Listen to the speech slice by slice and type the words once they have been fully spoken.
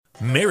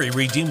Mary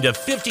redeemed a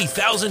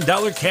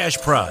 $50,000 cash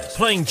prize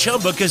playing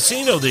Chumba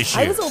Casino this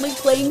year. I was only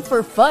playing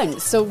for fun,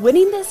 so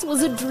winning this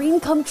was a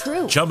dream come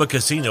true. Chumba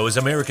Casino is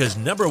America's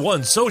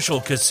 #1 social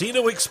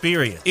casino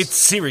experience. It's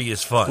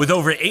serious fun. With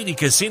over 80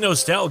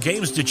 casino-style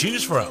games to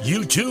choose from,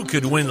 you too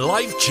could win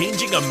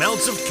life-changing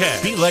amounts of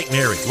cash. Be like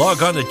Mary.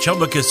 Log on to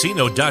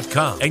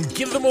ChumbaCasino.com and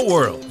give them a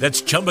whirl.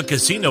 That's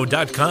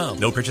ChumbaCasino.com.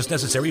 No purchase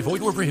necessary.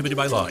 Void where prohibited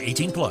by law.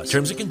 18 plus.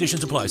 Terms and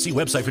conditions apply. See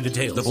website for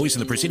details. The voice in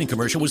the preceding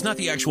commercial was not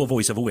the actual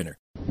voice of a winner.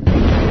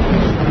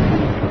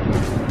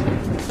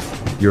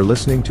 You're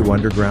listening to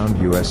Underground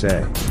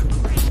USA.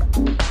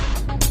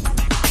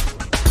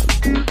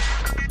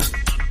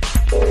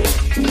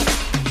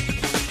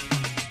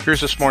 Here's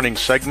this morning's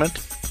segment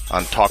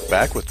on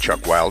Talkback with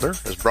Chuck Wilder,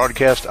 as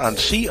broadcast on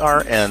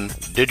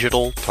CRN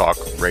Digital Talk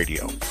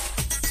Radio.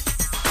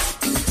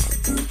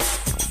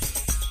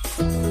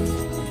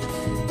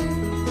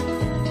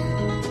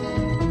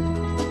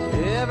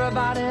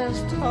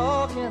 Everybody's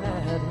talking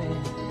at me.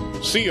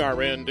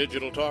 CRN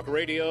Digital Talk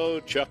Radio,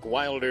 Chuck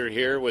Wilder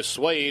here with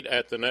Suede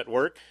at the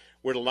network.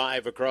 We're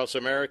live across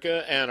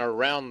America and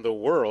around the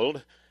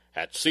world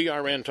at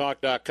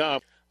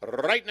crntalk.com.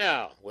 Right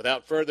now,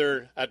 without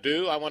further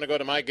ado, I want to go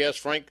to my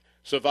guest, Frank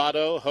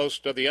Salvato,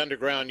 host of the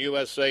Underground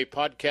USA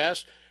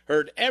podcast,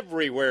 heard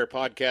everywhere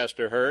podcasts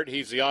are heard.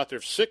 He's the author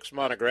of 6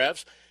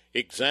 monographs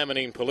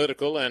examining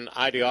political and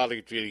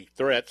ideology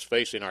threats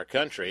facing our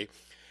country.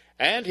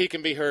 And he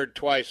can be heard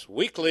twice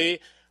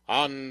weekly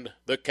on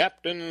the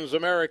Captain's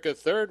America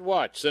Third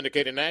Watch,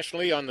 syndicated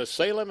nationally on the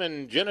Salem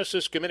and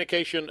Genesis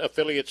Communication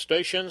affiliate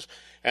stations.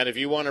 And if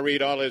you want to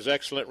read all his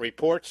excellent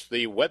reports,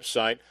 the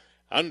website,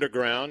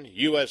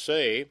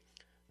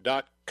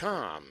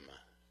 undergroundusa.com.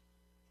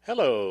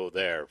 Hello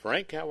there,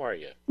 Frank. How are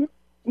you?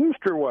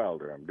 Mr.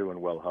 Wilder, I'm doing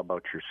well. How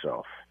about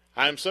yourself?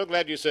 I'm so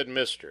glad you said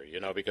Mr.,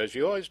 because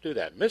you always do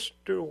that.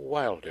 Mr.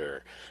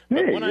 Wilder.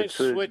 But Hey, when I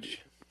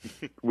switch...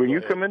 When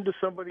you come into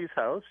somebody's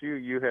house,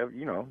 you have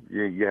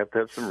to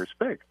have some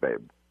respect,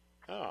 babe.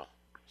 Oh,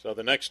 so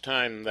the next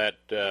time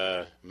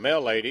that mail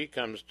lady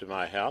comes to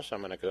my house, I'm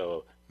going to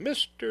go,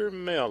 Mr.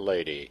 Mail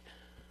Lady.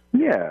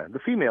 Yeah, the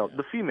female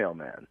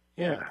man.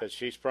 Yeah, because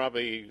she's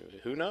probably,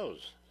 who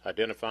knows,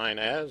 identifying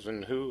as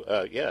and who,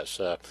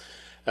 yes. I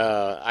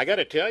got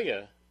to tell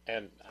you,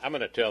 and I'm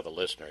going to tell the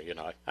listener,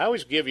 I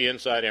always give you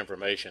inside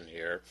information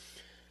here.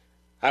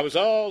 I was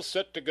all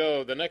set to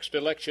go. The next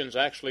elections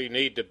actually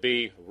need to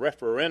be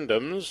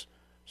referendums.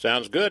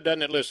 Sounds good,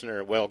 doesn't it,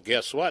 listener? Well,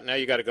 guess what? Now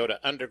you got to go to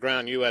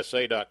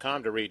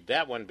undergroundusa.com to read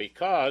that one,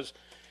 because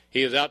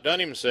he has outdone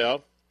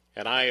himself,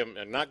 and I am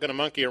not going to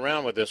monkey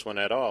around with this one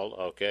at all,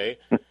 okay?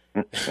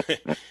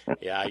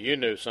 Yeah, you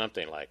knew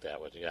something like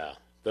that was, yeah.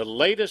 The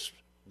latest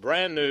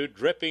brand new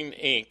dripping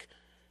ink,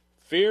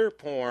 fear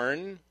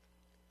porn,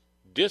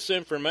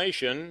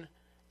 disinformation,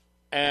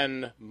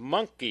 and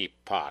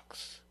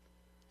monkeypox.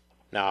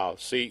 Now,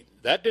 see,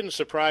 that didn't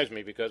surprise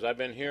me, because I've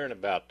been hearing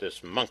about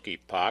this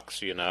monkeypox,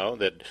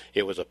 that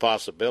it was a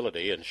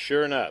possibility. And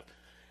sure enough,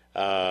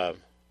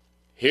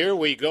 here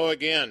we go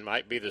again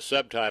might be the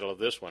subtitle of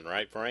this one,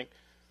 right, Frank?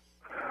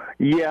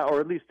 Yeah,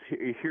 or at least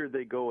here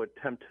they go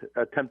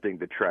attempting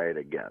to try it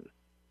again.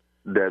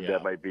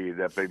 That might be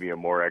a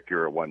more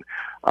accurate one.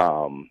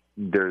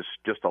 There's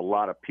just a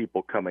lot of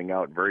people coming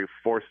out very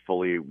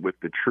forcefully with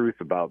the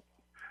truth about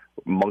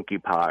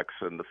monkeypox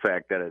and the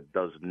fact that it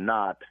does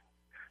not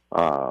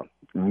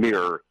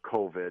mirror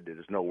COVID. It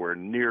is nowhere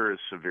near as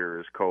severe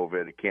as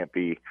COVID. It can't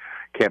be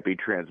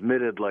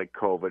transmitted like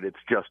COVID.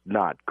 It's just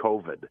not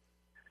COVID.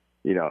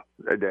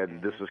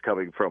 And this is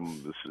coming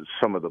from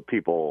some of the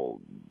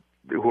people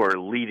who are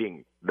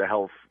leading the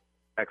health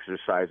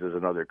exercises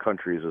in other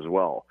countries as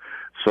well.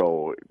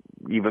 So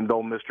even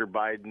though Mr.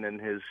 Biden and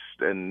his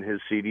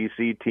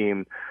CDC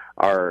team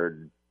are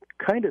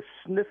kind of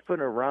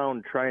sniffing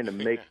around trying to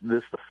make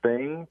this a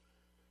thing,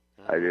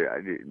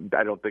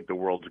 I don't think the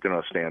world's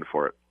going to stand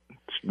for it.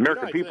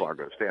 American people aren't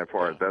going to stand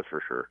for it, that's for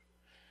sure.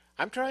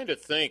 I'm trying to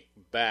think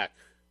back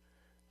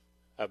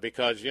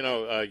because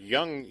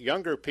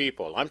younger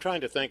people. I'm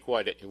trying to think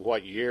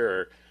what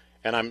year,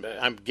 and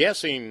I'm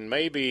guessing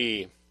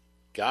maybe,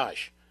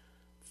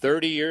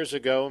 30 years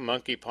ago,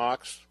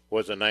 monkeypox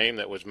was a name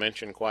that was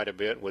mentioned quite a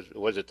bit.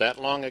 Was it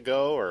that long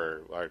ago,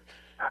 or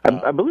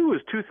I believe it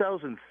was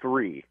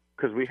 2003,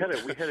 because we had a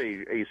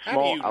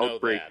small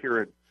outbreak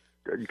here.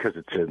 Because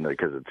it's in the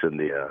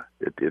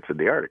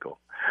article.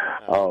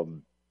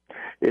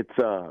 It's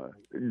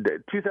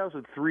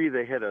 2003.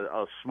 They had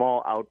a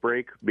small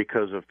outbreak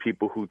because of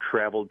people who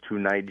traveled to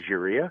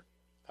Nigeria.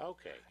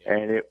 Okay.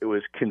 And it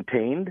was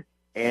contained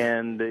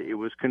and it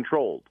was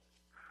controlled.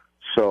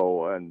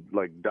 So, and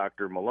like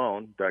Dr.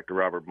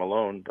 Robert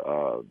Malone,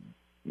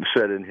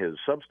 said in his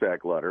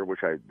Substack letter,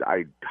 which I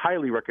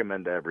highly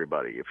recommend to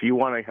everybody. If you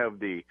want to have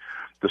the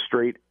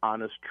straight,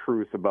 honest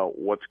truth about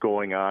what's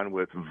going on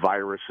with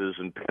viruses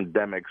and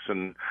pandemics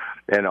and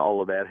all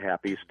of that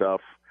happy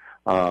stuff,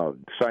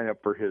 sign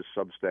up for his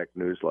Substack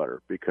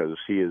newsletter, because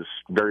he is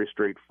very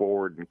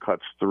straightforward and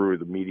cuts through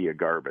the media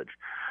garbage.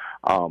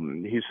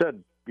 He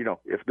said,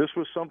 if this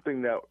was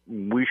something that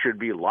we should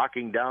be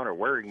locking down or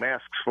wearing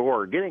masks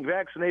for, or getting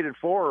vaccinated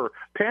for, or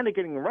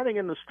panicking and running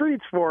in the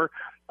streets for,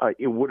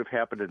 it would have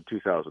happened in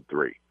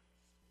 2003.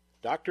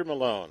 Dr.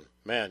 Malone,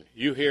 man,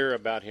 you hear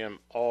about him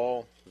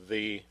all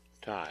the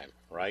time,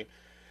 right?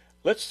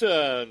 Let's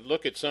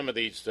look at some of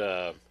these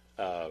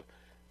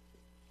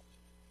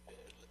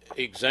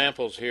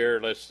examples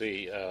here. Let's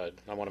see. I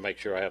want to make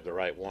sure I have the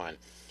right one.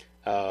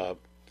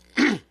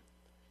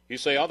 You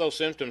say, although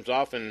symptoms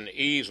often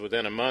ease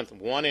within a month,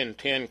 1 in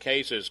 10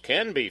 cases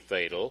can be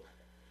fatal.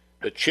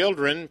 The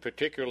children,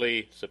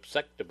 particularly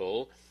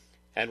susceptible,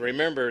 and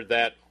remember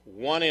that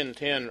 1 in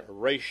 10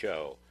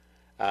 ratio.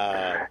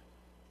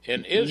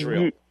 In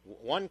Israel,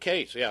 one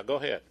case. Yeah, go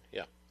ahead.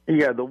 Yeah.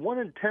 Yeah, the 1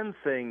 in 10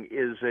 thing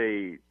is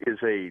an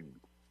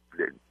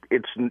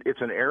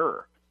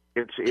error.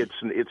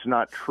 It's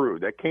not true.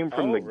 That came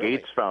from the really?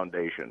 Gates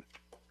Foundation.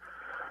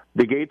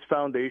 The Gates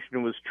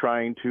Foundation was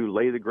trying to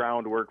lay the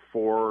groundwork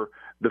for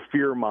the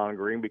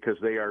fear-mongering because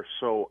they are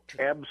so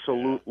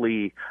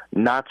absolutely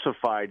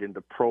Nazified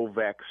into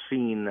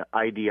pro-vaccine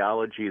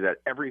ideology that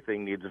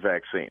everything needs a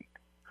vaccine.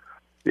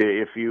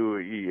 If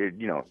if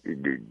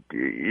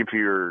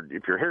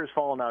your hair's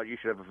falling out, you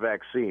should have a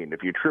vaccine.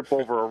 If you trip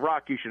over a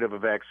rock, you should have a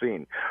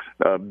vaccine.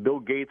 Bill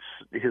Gates,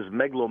 his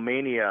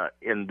megalomania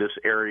in this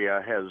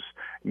area has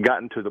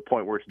gotten to the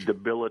point where it's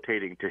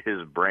debilitating to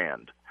his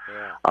brand.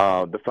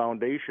 Yeah. The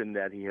foundation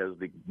that he has,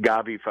 the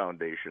Gavi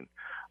Foundation,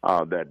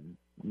 that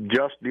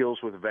just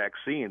deals with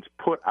vaccines,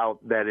 put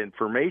out that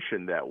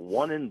information that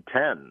 1 in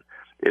 10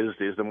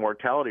 is the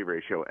mortality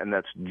ratio, and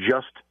that's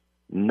just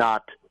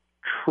not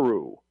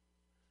true.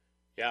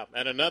 Yeah,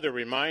 and another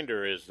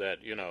reminder is that,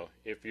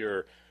 if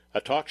you're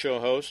a talk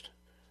show host,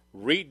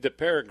 read the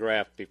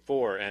paragraph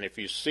before, and if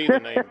you see the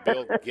name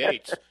Bill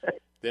Gates,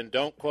 then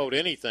don't quote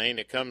anything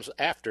that comes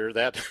after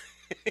that.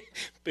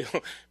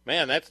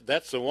 Man,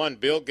 that's the one,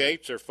 Bill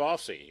Gates or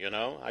Fossey,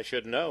 I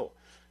should know.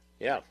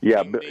 Yeah.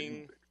 Yeah. Ding,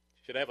 ding.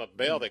 Should have a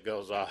bell that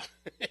goes off.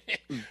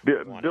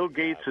 Bill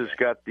Gates has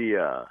got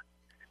the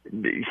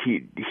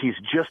he's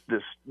just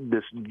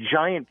this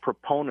giant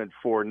proponent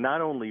for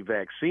not only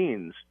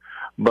vaccines,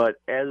 but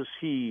as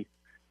he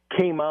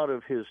came out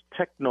of his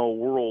techno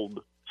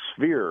world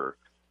sphere,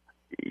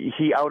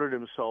 he outed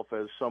himself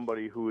as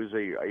somebody who is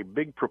a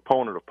big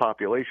proponent of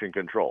population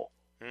control.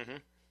 Mm-hmm.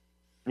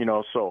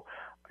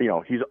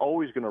 He's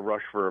always going to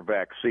rush for a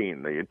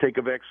vaccine. They take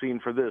a vaccine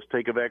for this,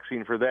 take a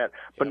vaccine for that.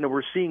 But now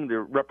we're seeing the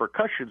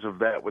repercussions of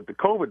that with the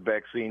COVID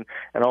vaccine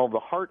and all the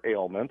heart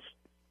ailments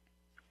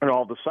and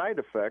all the side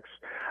effects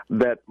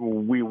that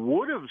we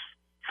would have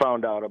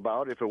found out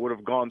about if it would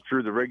have gone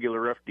through the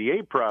regular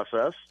FDA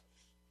process.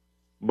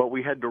 But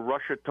we had to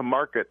rush it to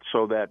market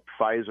so that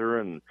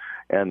Pfizer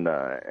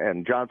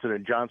and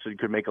Johnson & Johnson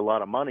could make a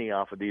lot of money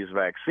off of these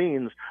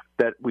vaccines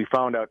that we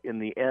found out in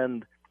the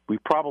end we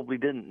probably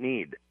didn't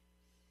need.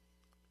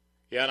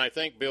 Yeah, and I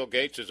think Bill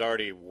Gates has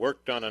already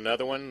worked on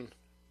another one.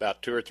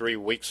 About 2 or 3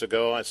 weeks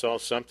ago, I saw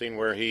something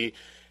where he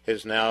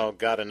has now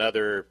got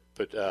another,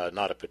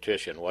 not a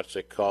petition, what's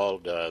it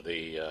called? Where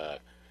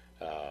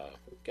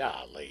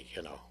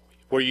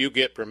you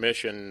get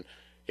permission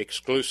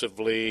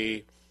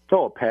exclusively.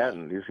 Oh, a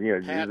patent.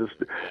 Patent.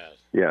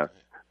 Yeah.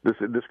 This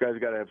guy's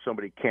got to have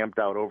somebody camped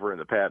out over in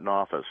the patent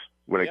office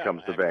when it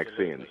comes to absolutely.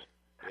 vaccines.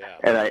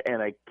 Yeah.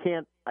 And I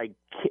can't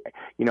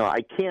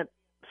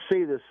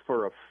say this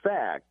for a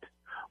fact,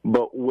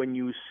 but when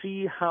you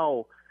see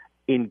how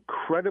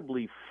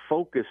incredibly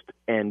focused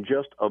and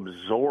just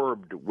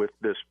absorbed with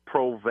this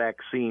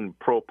pro-vaccine,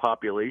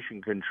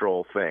 pro-population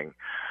control thing,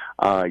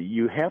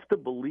 you have to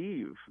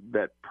believe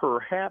that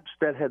perhaps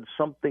that had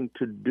something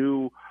to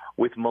do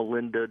with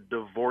Melinda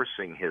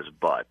divorcing his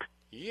butt.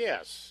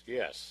 Yes.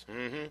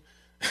 Mm-hmm.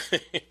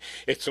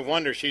 It's a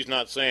wonder she's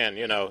not saying,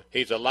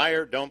 he's a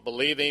liar, don't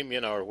believe him,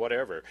 or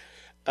whatever.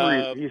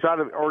 He's out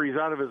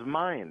of his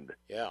mind.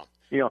 Yeah.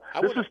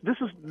 This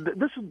is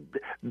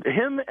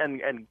him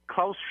and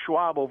Klaus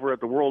Schwab over at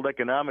the World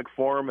Economic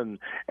Forum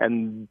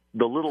and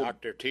the little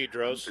Dr.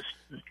 Tedros.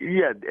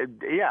 Yeah.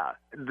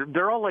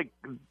 They're all like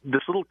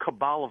this little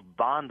cabal of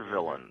Bond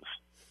villains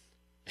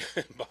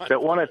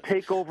that want to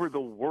take over the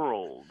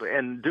world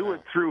and do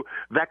it through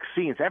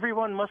vaccines.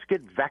 Everyone must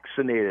get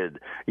vaccinated.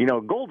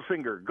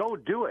 Goldfinger, go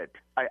do it.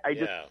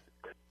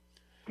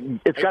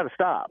 It's got to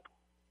stop.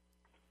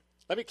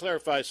 Let me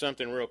clarify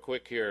something real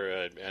quick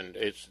here, and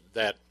it's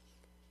that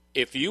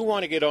if you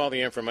want to get all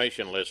the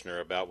information, listener,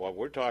 about what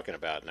we're talking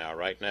about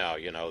right now,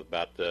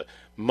 about the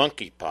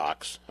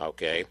monkeypox,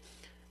 okay,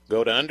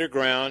 go to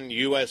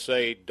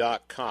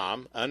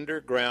undergroundusa.com,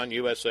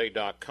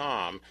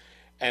 undergroundusa.com,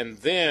 and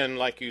then,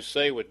 like you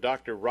say with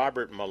Dr.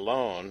 Robert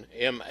Malone,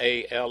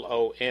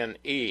 Malone,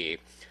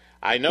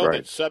 I know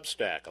that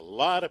Substack, a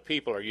lot of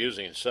people are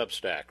using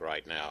Substack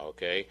right now,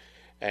 okay,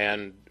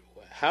 and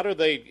how do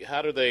they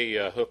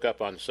hook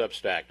up on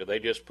Substack? Do they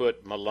just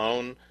put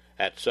Malone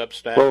at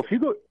Substack? Well,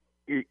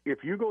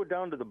 if you go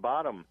down to the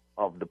bottom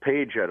of the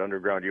page at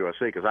Underground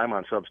USA, because I'm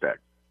on Substack,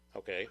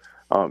 Okay.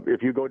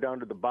 If you go down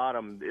to the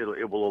bottom,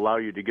 it will allow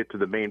you to get to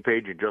the main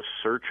page and just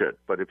search it.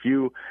 But if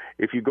you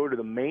go to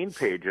the main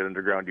page at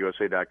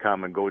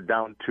undergroundusa.com and go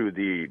down to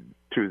the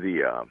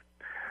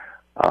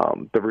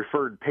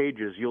referred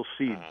pages, you'll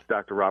see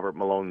Dr. Robert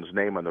Malone's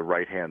name on the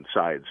right-hand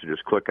side. So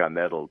just click on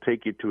that. It'll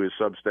take you to his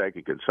Substack.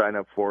 You can sign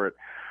up for it.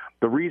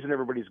 The reason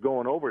everybody's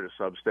going over to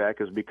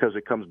Substack is because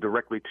it comes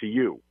directly to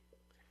you.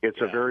 It's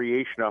a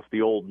variation off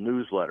the old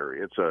newsletter.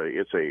 It's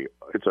a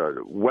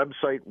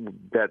website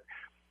that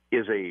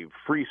is a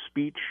free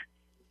speech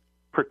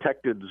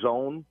protected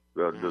zone.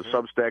 The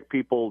Substack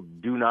people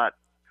do not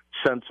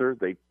censor.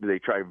 They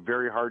try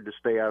very hard to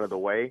stay out of the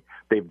way.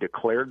 They've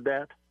declared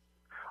that.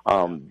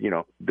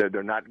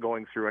 They're not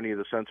going through any of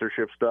the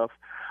censorship stuff.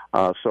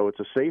 So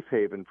it's a safe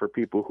haven for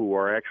people who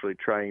are actually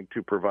trying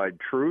to provide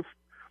truth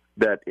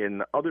that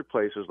in other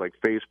places like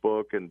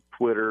Facebook and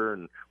Twitter,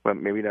 and well,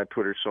 maybe not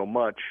Twitter so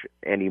much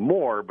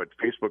anymore, but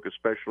Facebook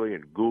especially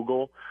and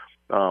Google,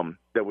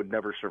 that would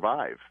never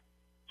survive.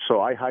 So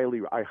I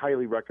highly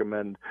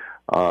recommend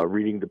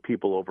reading the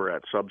people over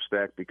at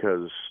Substack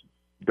because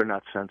they're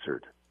not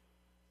censored.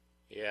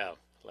 Yeah,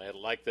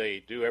 like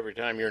they do every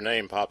time your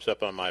name pops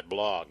up on my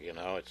blog.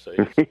 It's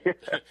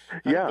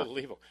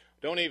unbelievable.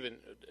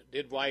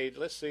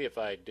 Let's see if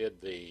I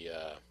did the.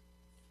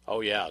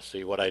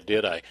 See what I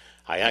did. I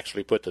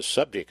actually put the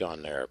subject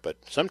on there, but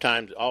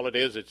sometimes all it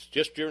is, it's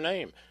just your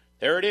name.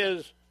 There it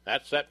is.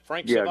 That's that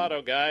Frank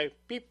Salvato guy.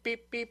 Beep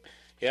beep beep.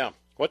 Yeah.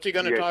 What's he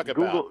going to talk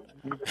about?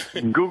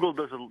 Google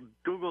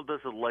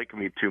doesn't like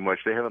me too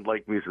much. They haven't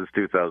liked me since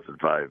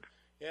 2005.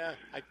 Yeah,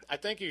 I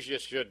think you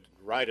just should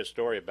write a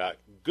story about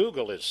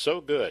Google is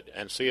so good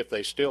and see if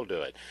they still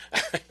do it.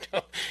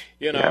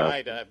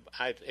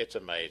 It's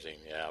amazing.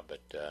 Yeah, but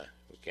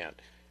we can't.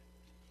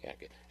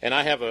 And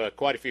I have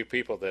quite a few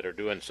people that are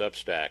doing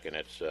Substack, and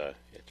it's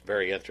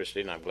very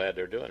interesting. I'm glad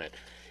they're doing it.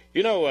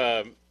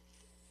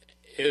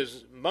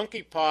 Is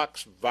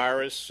monkeypox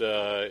virus?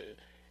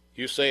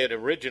 You say it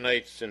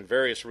originates in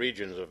various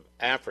regions of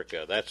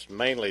Africa. That's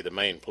mainly the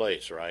main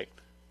place, right?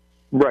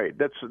 Right.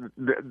 That's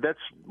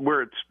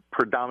where it's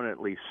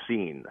predominantly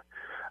seen.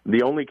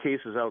 The only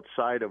cases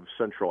outside of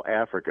Central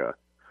Africa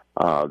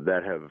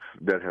that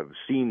have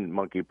seen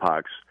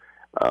monkeypox,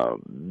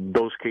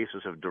 those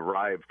cases have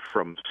derived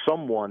from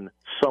someone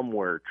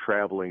somewhere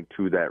traveling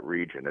to that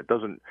region. It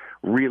doesn't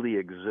really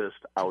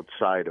exist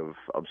outside of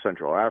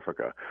Central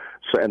Africa.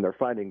 So, and they're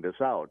finding this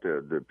out.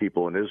 The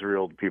people in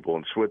Israel, the people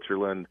in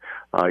Switzerland,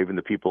 even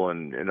the people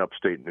in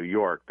upstate New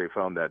York, they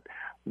found that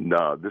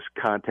this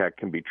contact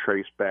can be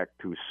traced back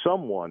to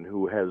someone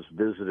who has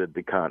visited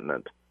the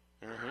continent.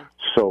 Mm-hmm.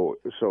 So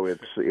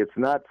it's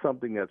not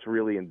something that's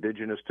really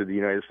indigenous to the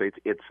United States.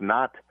 It's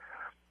not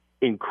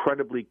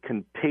incredibly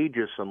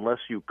contagious unless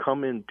you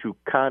come into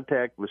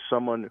contact with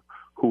someone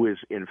who is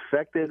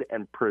infected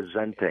and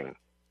presenting.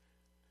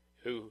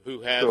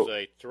 Who has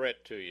a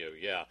threat to you,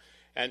 yeah.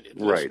 And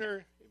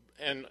listener,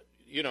 and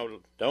do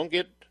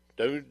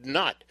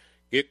not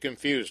get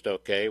confused,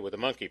 okay, with the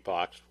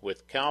monkeypox,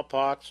 with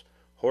cowpox,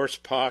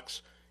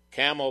 horsepox,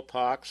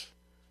 camelpox,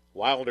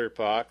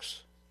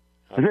 wilderpox,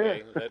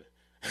 okay.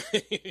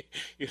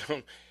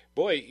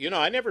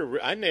 I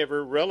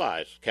never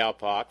realized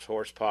cowpox,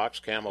 horsepox,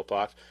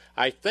 camelpox.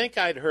 I think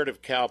I'd heard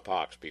of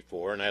cowpox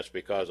before, and that's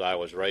because I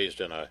was raised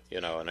in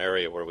an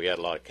area where we had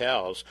a lot of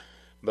cows.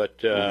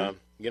 But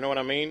you know what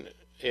I mean?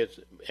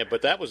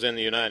 But that was in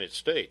the United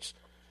States.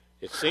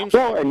 It seems.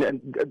 Well,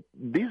 and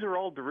these are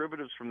all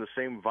derivatives from the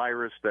same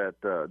virus that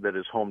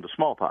is home to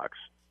smallpox,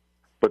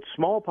 but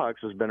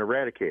smallpox has been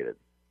eradicated.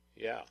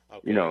 Yeah.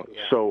 Okay.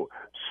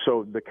 So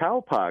the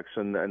cowpox,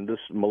 and this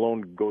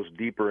Malone goes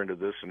deeper into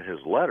this in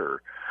his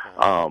letter.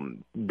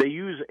 They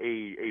use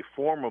a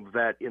form of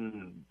that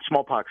in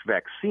smallpox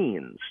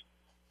vaccines.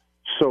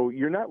 So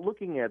you're not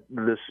looking at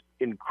this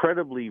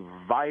incredibly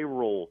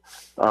viral,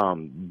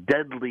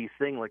 deadly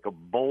thing like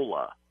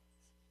Ebola.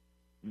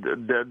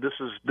 This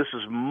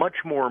is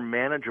much more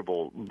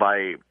manageable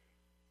by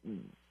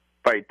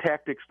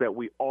tactics that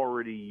we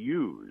already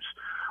use.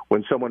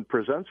 When someone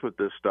presents with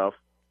this stuff,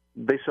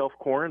 they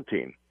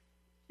self-quarantine.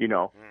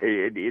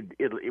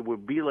 It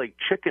would be like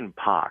chicken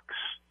pox,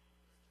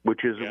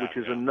 which is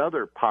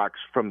another pox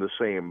from the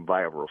same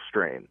viral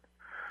strain.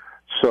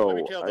 So let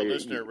me tell the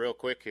listener real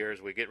quick here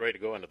as we get ready to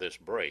go into this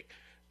break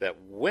that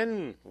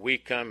when we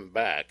come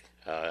back,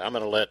 I'm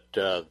going to let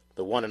the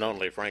one and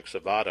only Frank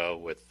Salvato,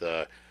 with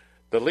the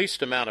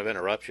least amount of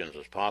interruptions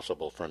as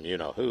possible from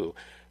you-know-who,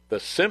 the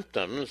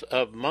symptoms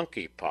of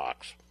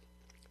monkeypox.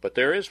 But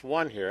there is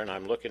one here, and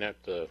I'm looking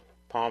at the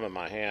palm of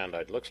my hand.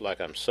 It looks like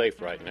I'm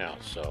safe right now.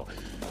 So,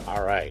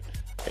 all right.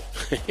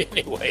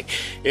 Anyway,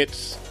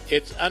 it's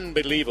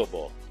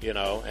unbelievable,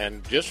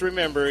 and just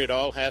remember, it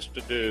all has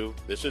to do,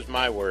 this is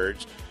my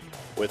words,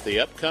 with the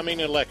upcoming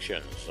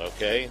elections,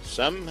 okay?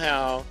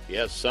 Somehow,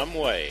 yes, some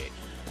way.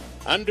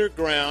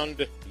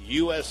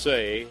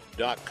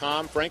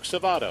 UndergroundUSA.com, Frank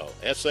Salvato,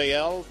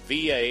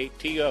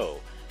 Salvato.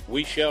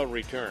 We shall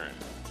return.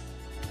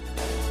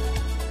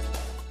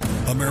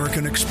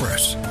 American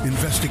Express,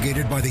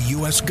 investigated by the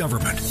U.S.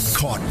 government,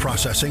 caught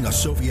processing a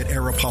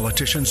Soviet-era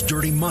politician's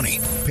dirty money,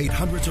 paid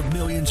hundreds of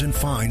millions in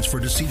fines for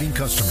deceiving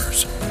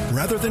customers.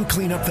 Rather than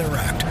clean up their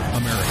act,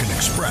 American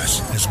Express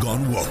has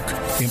gone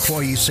woke.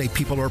 Employees say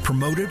people are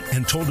promoted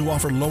and told to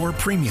offer lower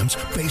premiums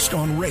based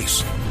on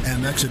race.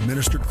 Amex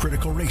administered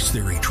critical race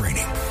theory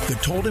training that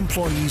told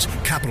employees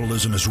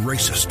capitalism is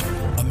racist.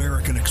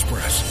 American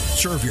Express.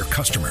 Serve your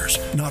customers,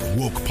 not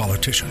woke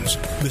politicians.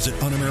 Visit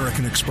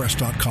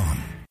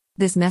unamericanexpress.com.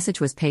 This message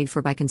was paid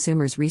for by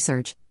Consumers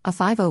Research, a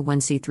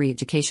 501c3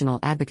 educational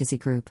advocacy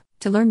group.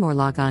 To learn more,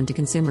 log on to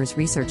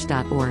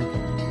consumersresearch.org.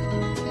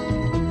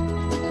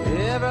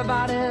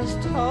 Everybody's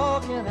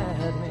talking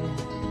at me.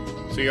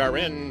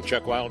 CRN,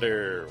 Chuck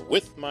Wilder,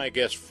 with my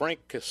guest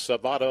Frank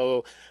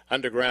Sabato,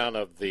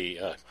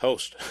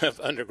 host of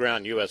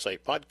Underground USA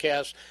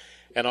podcast,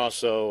 and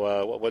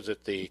also,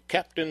 the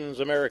Captain's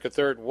America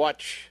Third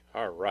Watch.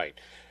 All right.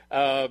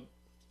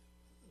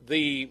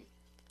 The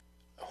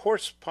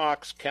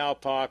horsepox,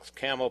 cowpox,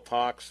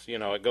 camelpox,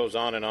 it goes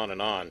on and on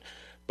and on.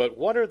 But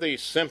what are the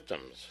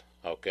symptoms,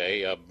 of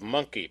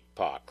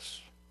monkeypox?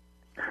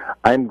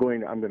 I'm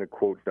going to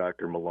quote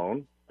Dr.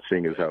 Malone,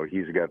 seeing as how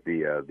he's got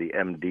the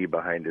MD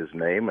behind his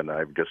name, and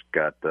I've just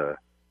got,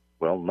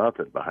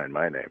 nothing behind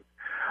my name.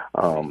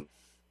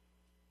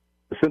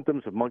 The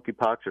symptoms of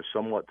monkeypox are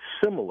somewhat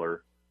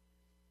similar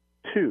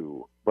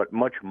to, but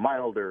much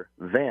milder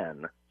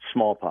than,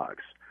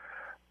 smallpox.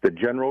 The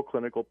general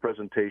clinical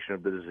presentation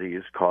of the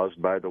disease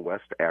caused by the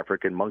West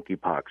African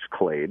monkeypox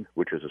clade,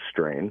 which is a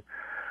strain,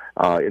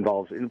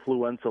 involves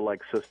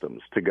influenza-like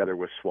symptoms together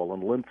with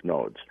swollen lymph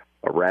nodes.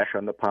 A rash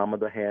on the palm of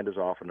the hand is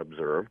often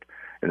observed.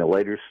 In a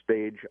later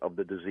stage of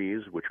the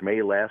disease, which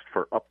may last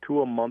for up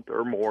to a month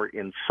or more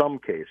in some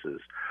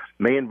cases,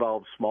 may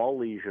involve small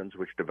lesions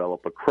which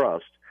develop a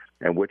crust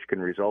and which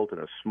can result in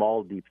a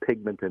small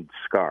depigmented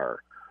scar.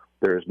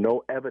 There is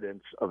no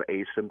evidence of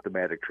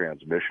asymptomatic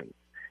transmission.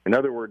 In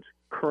other words,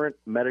 current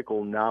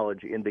medical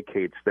knowledge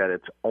indicates that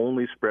it's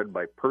only spread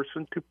by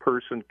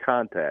person-to-person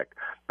contact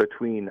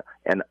between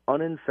an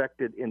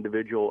uninfected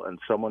individual and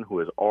someone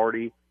who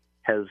already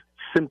has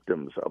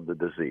symptoms of the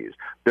disease.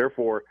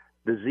 Therefore,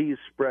 disease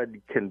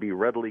spread can be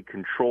readily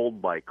controlled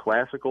by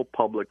classical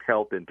public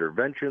health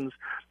interventions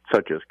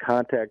such as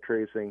contact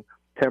tracing,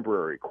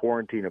 temporary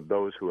quarantine of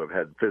those who have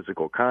had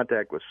physical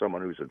contact with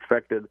someone who's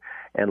infected,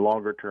 and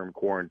longer-term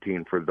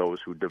quarantine for those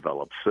who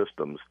develop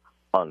symptoms,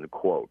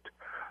 unquote.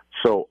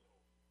 So,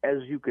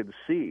 as you can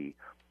see,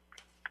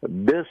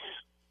 this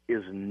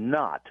is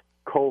not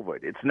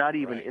COVID. It's not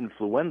even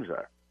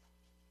influenza.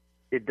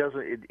 It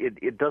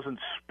doesn't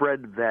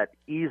spread that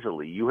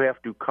easily. You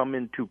have to come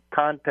into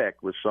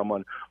contact with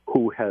someone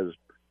who has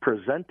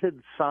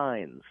presented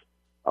signs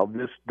of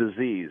this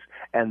disease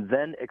and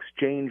then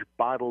exchange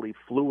bodily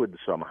fluid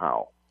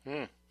somehow.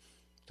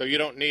 So you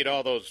don't need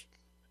all those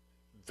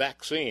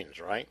vaccines,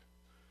 right?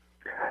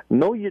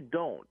 No, you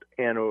don't.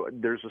 And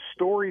there's a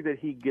story that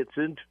he gets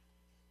into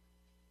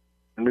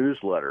the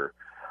newsletter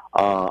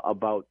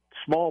about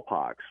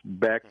smallpox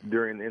back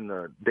in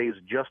the days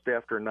just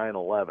after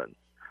 9/11,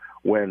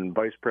 when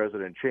Vice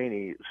President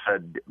Cheney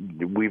said,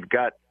 we've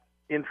got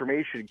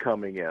information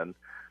coming in,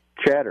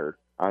 chatter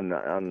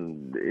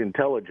on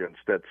intelligence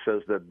that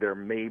says that there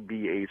may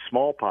be a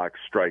smallpox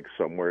strike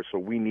somewhere, so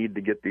we need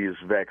to get these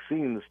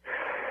vaccines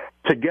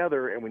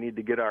together, and we need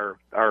to get our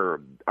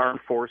armed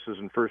forces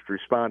and first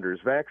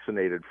responders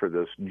vaccinated for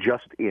this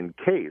just in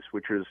case,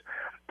 which is,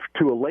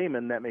 to a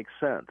layman, that makes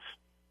sense.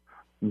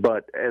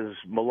 But as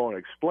Malone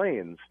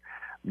explains,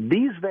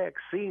 these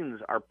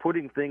vaccines are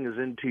putting things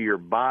into your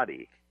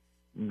body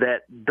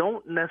that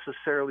don't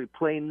necessarily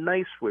play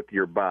nice with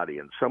your body.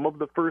 And some of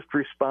the first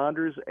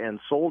responders and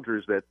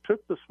soldiers that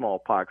took the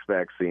smallpox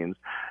vaccines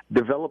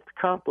developed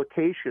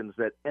complications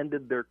that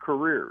ended their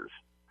careers.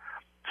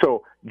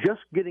 So just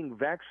getting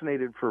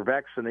vaccinated for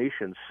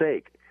vaccination's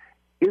sake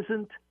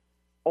isn't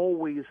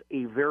always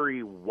a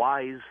very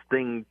wise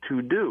thing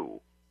to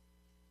do.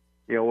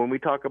 You know, when we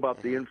talk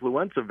about the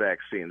influenza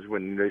vaccines,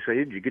 when they say,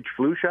 did you get your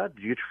flu shot?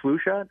 Did you get your flu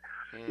shot?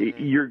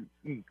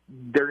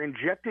 They're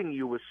injecting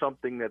you with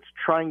something that's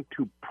trying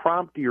to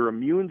prompt your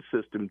immune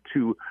system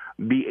to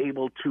be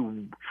able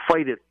to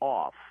fight it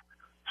off.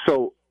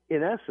 So,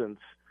 in essence,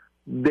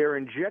 they're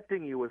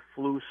injecting you with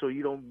flu so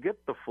you don't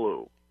get the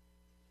flu.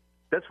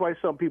 That's why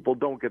some people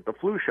don't get the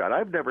flu shot.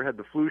 I've never had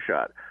the flu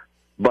shot,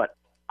 but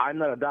I'm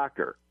not a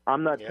doctor.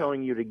 I'm not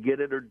telling you to get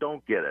it or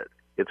don't get it.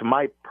 It's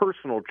my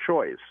personal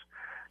choice.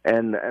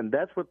 And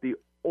that's what the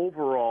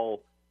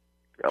overall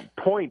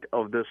point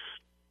of this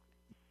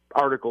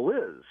article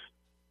is.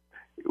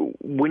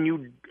 When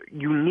you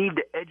need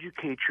to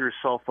educate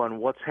yourself on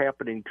what's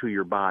happening to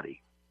your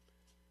body.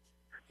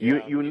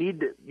 You need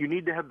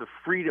to have the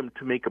freedom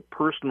to make a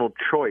personal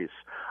choice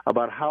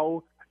about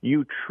how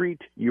you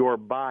treat your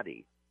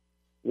body,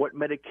 what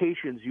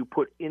medications you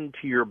put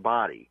into your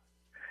body.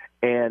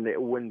 And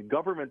when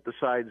government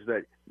decides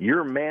that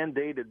you're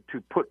mandated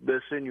to put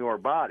this in your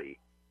body,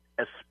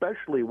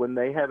 especially when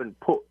they haven't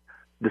put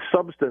the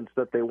substance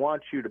that they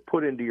want you to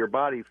put into your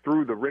body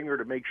through the ringer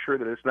to make sure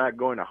that it's not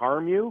going to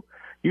harm you,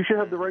 you should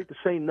have the right to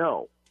say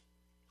no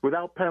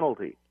without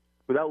penalty,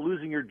 without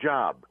losing your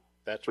job,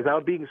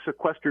 without being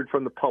sequestered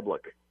from the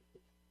public.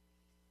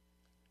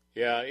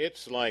 Yeah,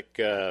 it's like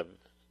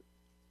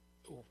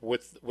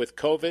with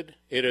COVID,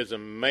 it is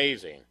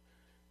amazing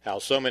how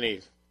so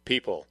many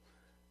people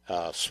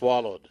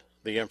swallowed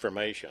the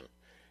information.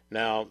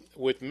 Now,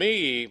 with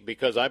me,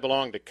 because I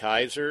belong to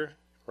Kaiser,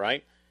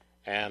 right,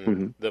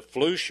 and the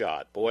flu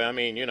shot, boy, I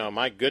mean,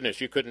 my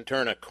goodness, you couldn't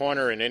turn a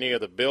corner in any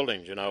of the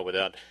buildings,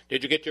 without,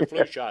 did you get your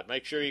flu shot?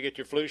 Make sure you get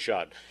your flu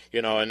shot,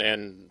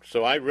 and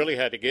so I really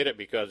had to get it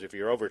because if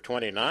you're over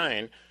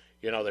 29,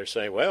 they're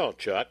saying, well,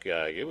 Chuck,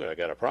 you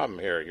got a problem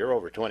here. You're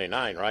over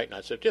 29, right? And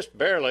I said, just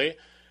barely.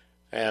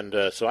 And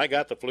so I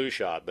got the flu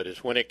shot. But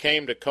when it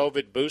came to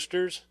COVID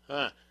boosters,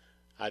 I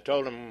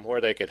told them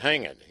where they could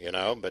hang it,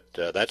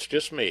 but that's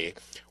just me.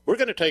 We're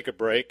going to take a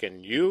break,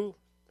 and you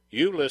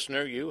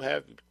listener, you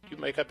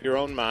make up your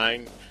own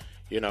mind.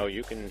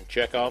 You can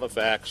check all the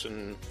facts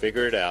and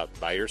figure it out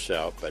by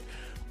yourself. But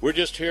we're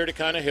just here to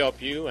kind of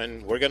help you,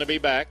 and we're going to be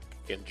back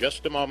in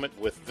just a moment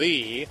with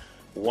the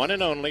one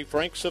and only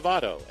Frank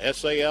Salvato,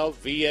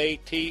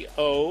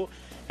 Salvato,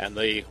 and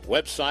the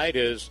website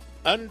is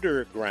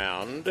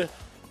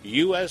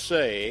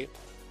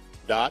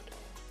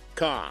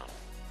undergroundusa.com.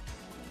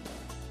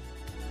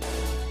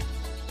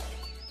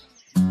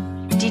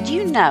 Did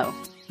you know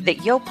that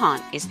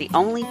Yaupon is the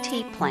only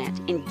tea plant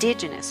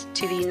indigenous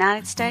to the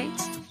United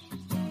States?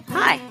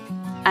 Hi,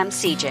 I'm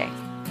CJ,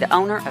 the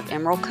owner of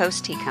Emerald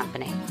Coast Tea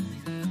Company.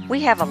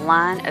 We have a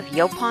line of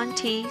Yaupon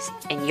teas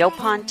and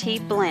Yaupon tea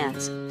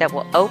blends that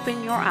will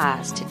open your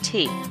eyes to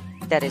tea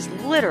that is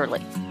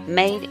literally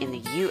made in the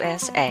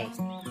USA.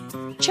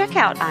 Check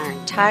out our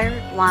entire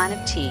line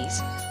of teas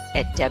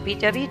at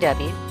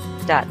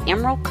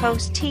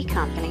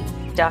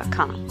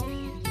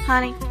www.emeraldcoastteacompany.com.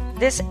 Honey,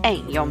 this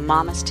ain't your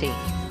mama's tea.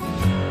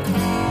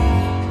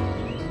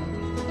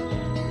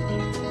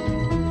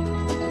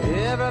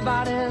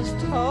 Everybody's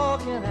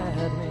talking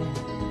at me.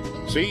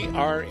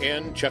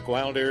 CRN, Chuck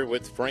Wilder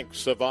with Frank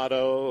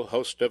Salvato,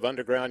 host of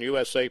Underground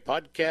USA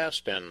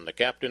podcast and the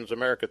Captain's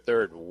America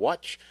Third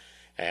Watch,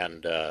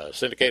 and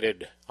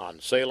syndicated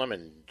on Salem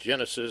and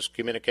Genesis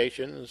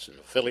Communications and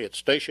affiliate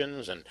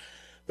stations, and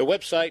the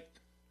website,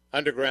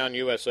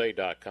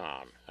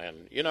 undergroundusa.com.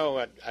 And,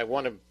 I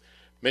want to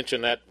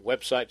mention that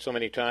website so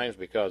many times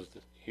because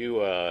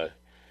you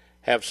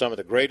have some of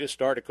the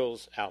greatest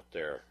articles out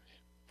there,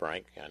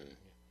 Frank, and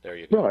there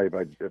you go. No,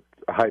 it's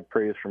high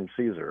praise from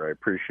Caesar. I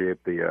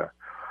appreciate the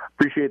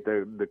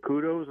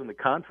kudos and the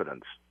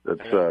confidence.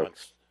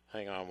 That's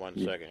hang on one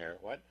second here.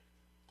 What?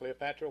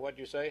 Cleopatra? What'd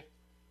you say?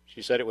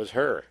 She said it was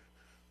her.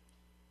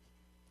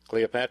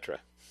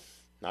 Cleopatra.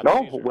 Not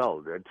Caesar.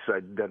 Well, then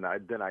I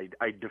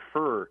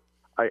defer.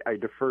 I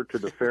defer to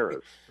the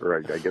Ferris, or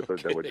I guess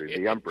that would be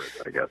the Empress.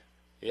 I guess.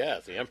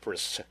 Yeah, the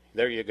Empress.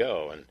 There you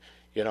go. And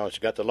she's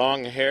got the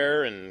long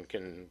hair and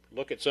can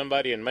look at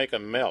somebody and make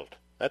them melt.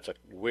 That's a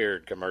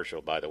weird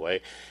commercial, by the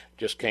way.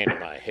 Just came to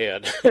my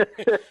head.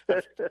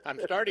 I'm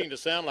starting to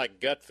sound like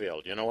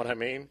Gutfield, you know what I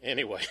mean?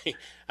 Anyway,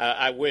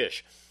 I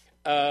wish.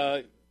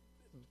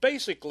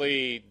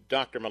 Basically,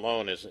 Dr.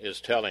 Malone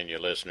is telling you,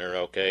 listener,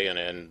 okay,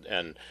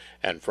 and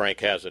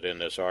Frank has it in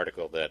this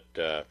article,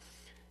 that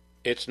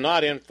it's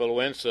not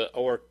influenza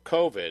or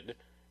COVID,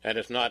 and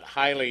it's not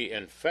highly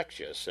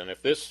infectious. And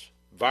if this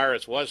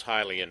virus was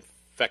highly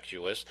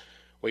infectious,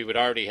 we would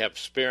already have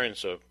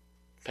experienced a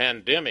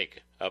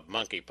pandemic of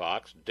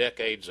monkeypox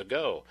decades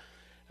ago.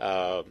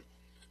 And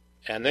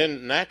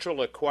then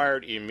natural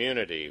acquired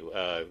immunity.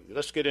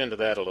 Let's get into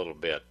that a little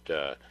bit.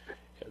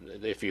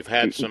 If you've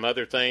had some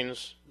other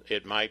things,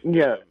 it might.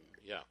 Yeah.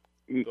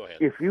 Go ahead.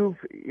 If you've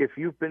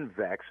been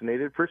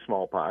vaccinated for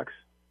smallpox,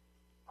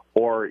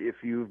 or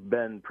if you've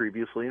been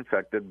previously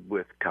infected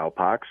with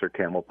cowpox or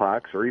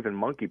camelpox or even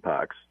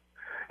monkeypox,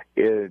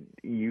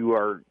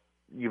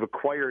 you've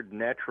acquired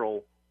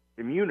natural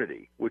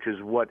immunity, which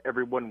is what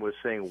everyone was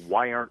saying.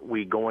 Why aren't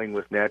we going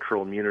with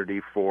natural immunity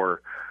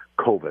for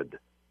COVID?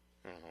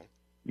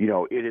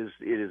 Mm-hmm. It is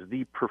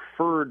the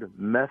preferred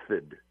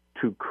method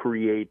to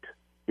create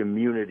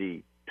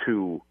immunity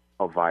to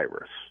a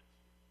virus.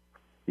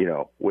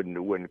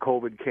 When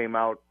COVID came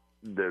out,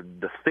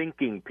 the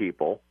thinking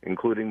people,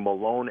 including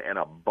Malone and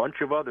a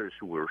bunch of others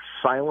who were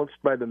silenced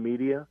by the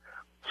media,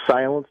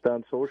 silenced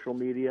on social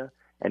media,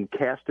 and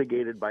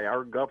castigated by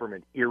our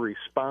government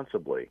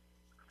irresponsibly,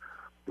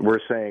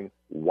 we're saying,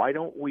 why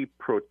don't we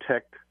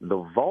protect the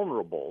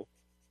vulnerable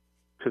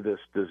to this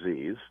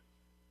disease,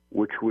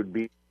 which would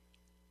be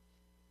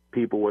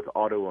people with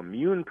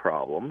autoimmune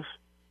problems,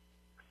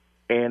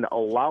 and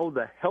allow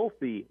the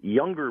healthy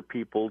younger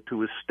people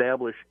to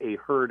establish a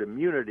herd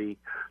immunity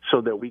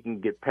so that we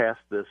can get past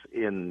this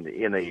in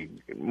a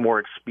more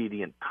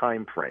expedient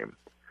time frame.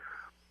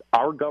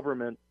 Our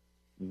government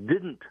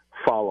didn't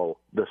follow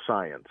the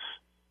science.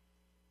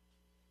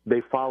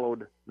 They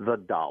followed the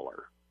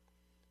dollar.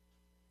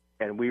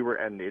 And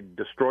it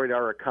destroyed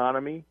our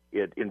economy.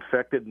 It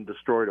infected and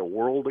destroyed a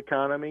world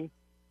economy.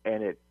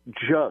 and it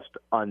just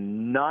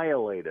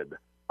annihilated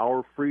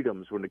our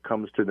freedoms when it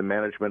comes to the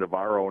management of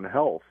our own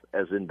health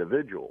as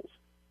individuals.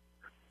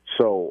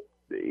 So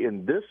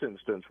in this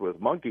instance with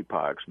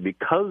monkeypox,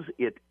 because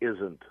it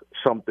isn't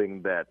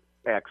something that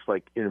acts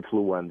like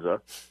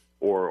influenza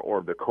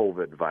or the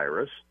COVID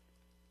virus,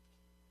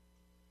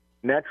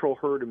 natural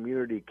herd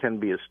immunity can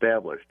be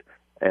established.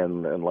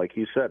 And like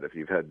you said, if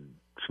you've had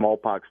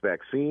smallpox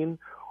vaccine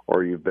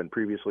or you've been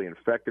previously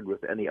infected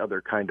with any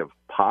other kind of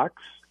pox,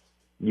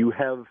 you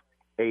have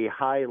a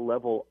high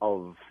level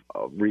of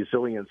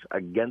resilience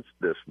against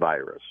this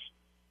virus.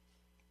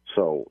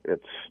 So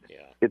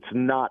it's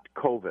not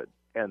COVID.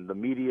 And the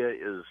media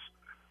is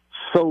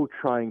so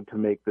trying to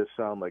make this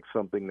sound like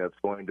something that's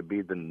going to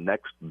be the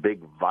next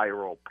big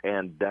viral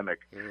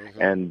pandemic.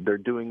 Mm-hmm. And they're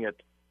doing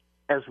it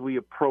as we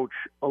approach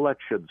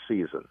election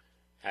season.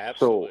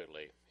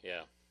 Absolutely,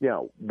 yeah.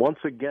 Once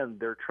again,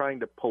 they're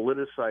trying to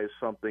politicize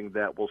something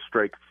that will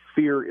strike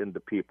fear into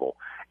people.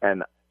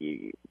 And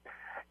you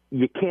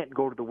can't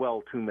go to the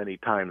well too many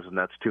times, and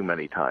that's too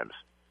many times.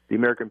 The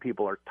American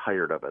people are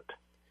tired of it.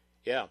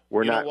 Yeah.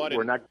 We're not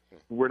going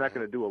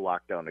to do a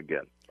lockdown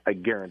again. I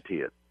guarantee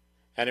it.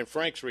 And in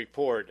Frank's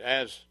report,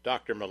 as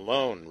Dr.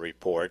 Malone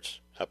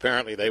reports,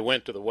 apparently they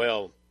went to the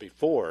well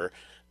before,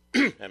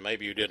 and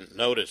maybe you didn't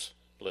notice,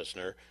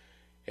 listener,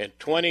 in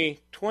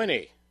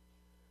 2020,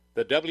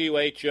 the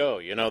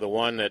WHO, the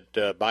one that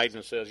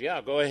Biden says, yeah,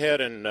 go ahead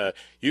and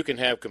you can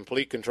have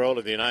complete control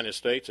of the United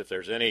States if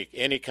there's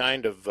any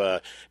kind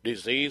of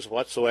disease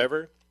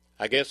whatsoever.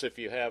 I guess if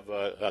you have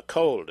a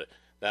cold,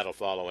 that'll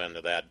follow into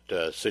that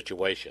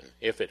situation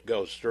if it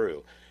goes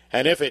through.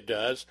 And if it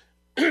does,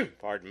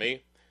 pardon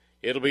me,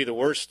 it'll be the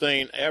worst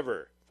thing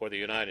ever for the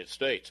United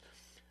States.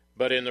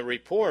 But in the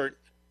report,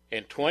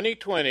 in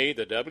 2020,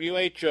 the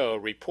WHO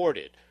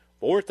reported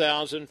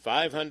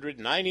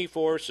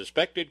 4,594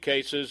 suspected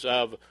cases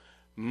of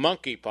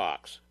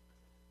monkeypox,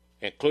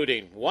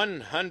 including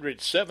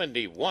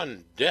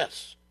 171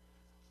 deaths.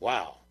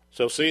 Wow.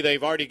 So, see,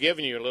 they've already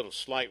given you a little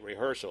slight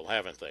rehearsal,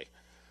 haven't they?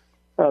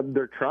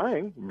 They're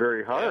trying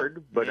very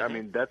hard, but I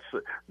mean that's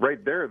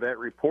right there. That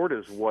report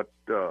is what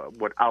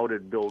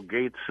outed Bill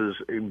Gates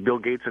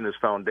and his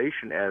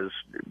foundation as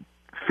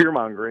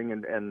fear-mongering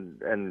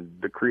and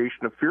the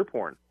creation of fear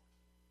porn,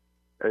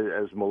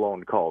 as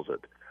Malone calls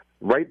it.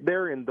 Right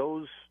there in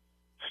those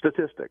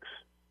statistics,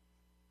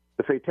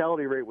 the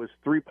fatality rate was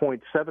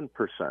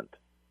 3.7%,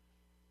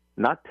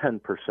 not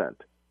 10%,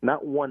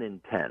 not 1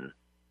 in 10.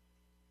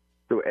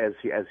 So as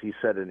he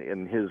said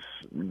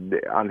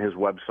on his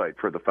website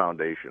for the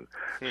foundation.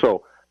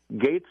 So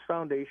Gates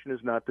Foundation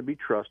is not to be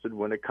trusted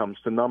when it comes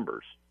to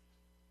numbers.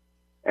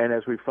 And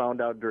as we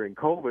found out during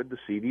COVID, the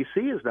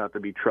CDC is not to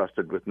be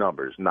trusted with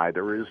numbers.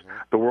 Neither is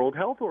the World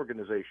Health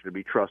Organization to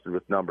be trusted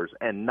with numbers,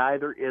 and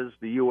neither is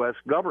the U.S.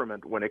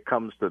 government when it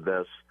comes to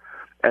this,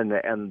 and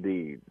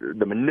the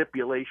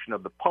manipulation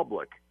of the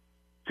public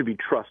to be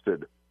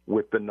trusted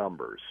with the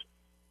numbers.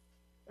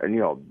 And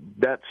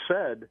that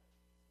said,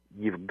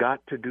 you've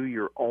got to do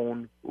your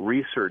own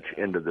research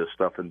into this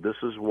stuff, and this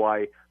is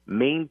why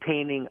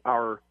maintaining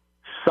our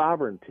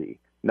sovereignty,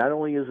 not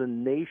only as a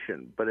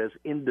nation, but as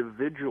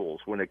individuals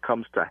when it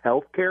comes to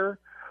health care,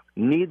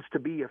 needs to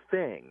be a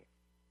thing.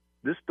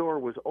 This door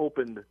was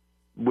opened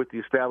with the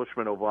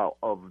establishment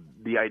of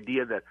the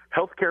idea that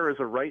health care is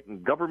a right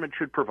and government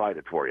should provide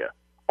it for you.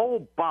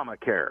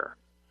 Obamacare.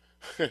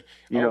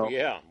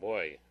 Yeah,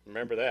 boy.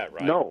 Remember that,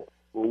 right? No.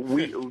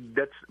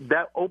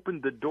 That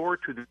opened the door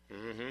to the...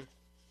 Mm-hmm.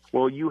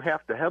 Well, you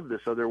have to have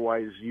this,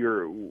 otherwise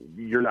you're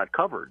not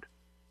covered.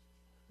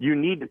 You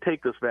need to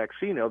take this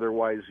vaccine,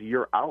 otherwise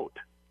you're out,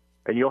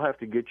 and you'll have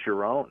to get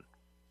your own.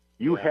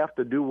 You have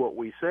to do what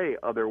we say,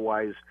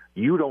 otherwise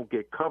you don't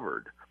get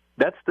covered.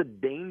 That's the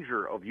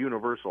danger of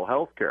universal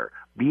health care,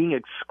 being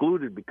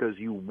excluded because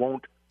you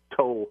won't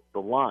toe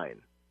the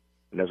line.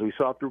 And as we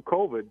saw through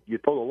COVID, you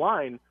toe the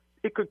line,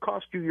 it could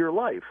cost you your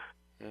life.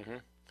 Mm-hmm.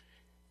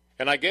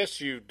 And I guess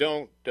you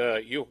don't,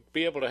 you'll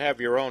be able to have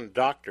your own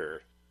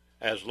doctor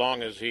as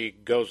long as he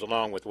goes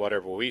along with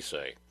whatever we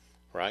say,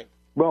 right?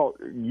 Well,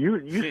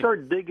 you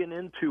start digging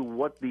into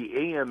what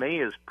the AMA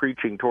is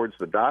preaching towards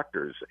the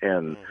doctors,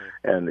 and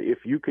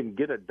if you can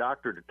get a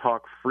doctor to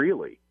talk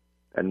freely,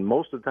 and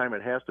most of the time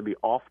it has to be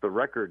off the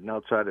record and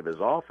outside of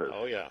his office.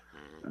 Oh, yeah.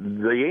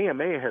 The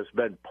AMA has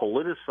been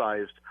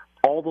politicized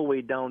all the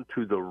way down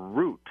to the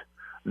root.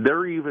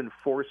 They're even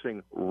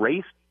forcing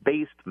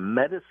race-based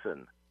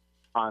medicine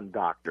on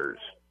doctors,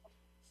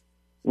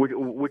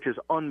 which is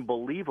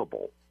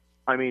unbelievable.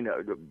 I mean,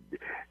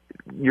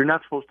 you're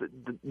not supposed to.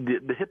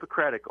 The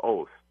Hippocratic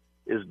Oath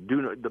is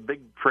the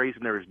big phrase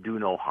in there is do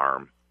no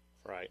harm.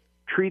 Right.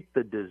 Treat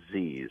the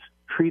disease.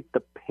 Treat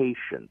the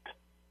patient.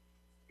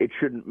 It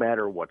shouldn't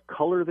matter what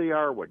color they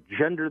are, what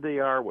gender they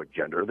are, what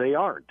gender they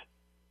aren't.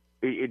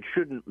 It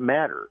shouldn't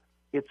matter.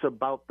 It's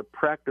about the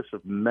practice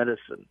of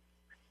medicine.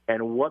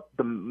 And what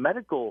the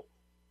medical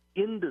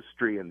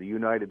industry in the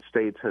United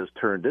States has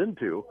turned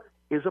into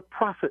is a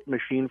profit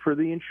machine for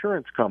the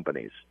insurance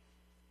companies.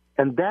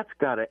 And that's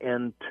got to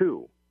end,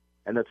 too.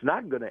 And that's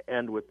not going to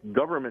end with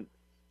government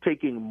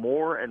taking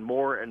more and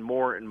more and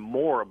more and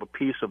more of a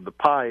piece of the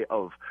pie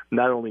of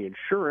not only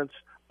insurance,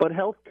 but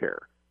health care.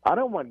 I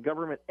don't want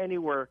government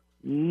anywhere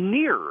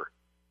near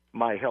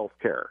my health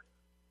care.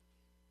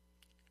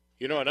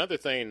 You know, another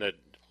thing that,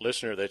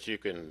 listener, that you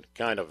can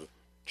kind of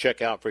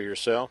check out for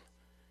yourself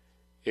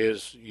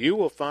is you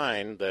will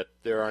find that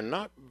there are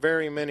not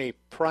very many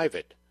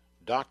private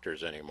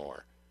doctors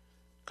anymore,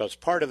 because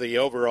part of the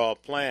overall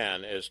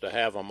plan is to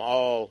have them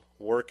all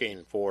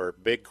working for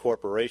big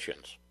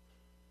corporations.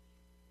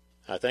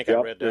 I think I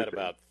read that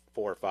about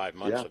 4 or 5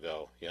 months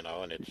ago, you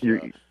know, and it's...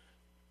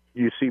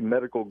 You see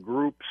medical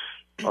groups,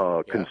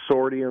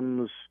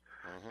 consortiums,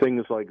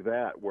 things like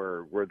that,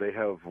 where they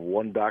have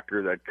one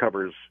doctor that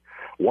covers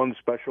one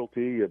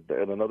specialty and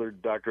another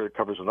doctor that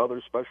covers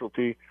another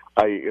specialty.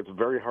 It's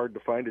very hard to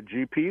find a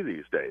GP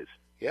these days.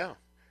 Yeah.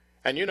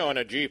 And, you know, and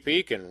a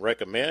GP can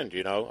recommend,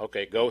 you know,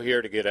 okay, go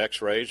here to get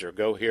x-rays or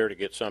go here to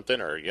get something,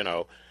 or, you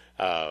know,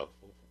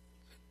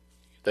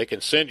 they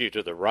can send you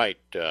to the right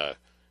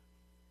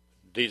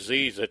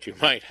disease that you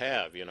might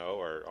have, you know,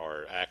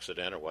 or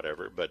accident or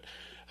whatever. But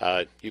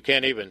you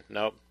can't even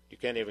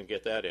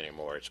get that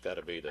anymore. It's got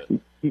to be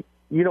the...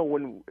 You know,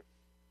 when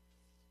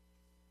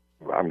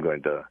I'm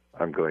going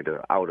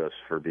to out us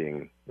for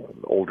being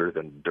older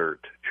than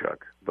dirt,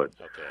 Chuck, but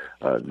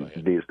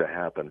needs to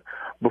happen.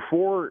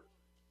 Before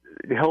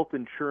health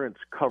insurance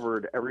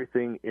covered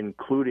everything,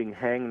 including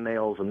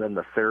hangnails and then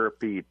the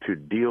therapy to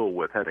deal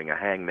with having a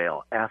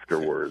hangnail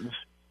afterwards,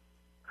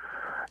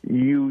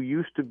 you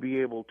used to be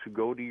able to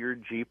go to your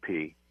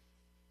GP,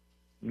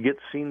 get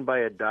seen by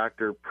a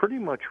doctor pretty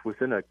much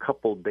within a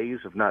couple days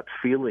of not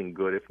feeling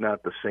good, if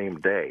not the same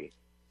day,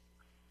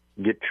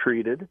 get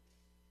treated,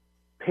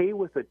 pay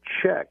with a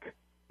check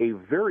a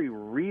very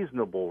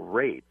reasonable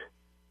rate,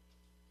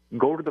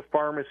 go to the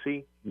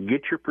pharmacy,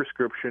 get your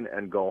prescription,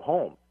 and go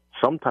home.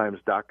 Sometimes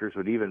doctors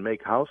would even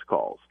make house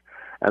calls.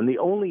 And the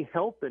only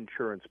health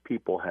insurance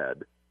people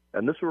had,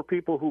 and this were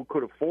people who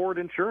could afford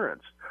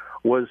insurance,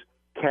 was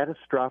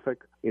catastrophic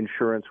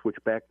insurance, which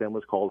back then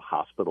was called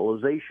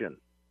hospitalization.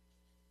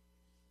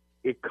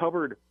 It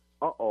covered,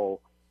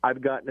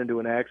 I've gotten into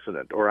an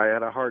accident, or I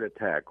had a heart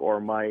attack, or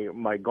my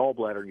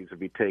gallbladder needs to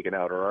be taken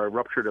out, or I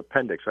ruptured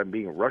appendix, I'm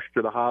being rushed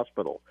to the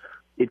hospital.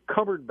 It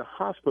covered the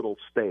hospital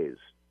stays.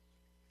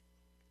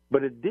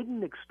 But it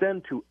didn't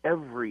extend to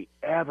every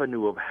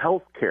avenue of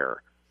health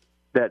care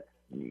that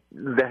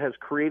has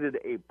created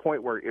a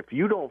point where if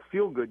you don't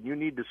feel good and you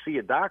need to see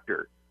a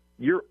doctor,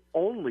 your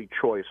only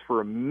choice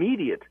for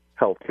immediate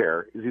health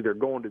care is either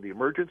going to the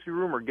emergency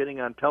room or getting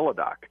on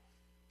Teladoc.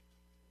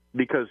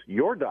 Because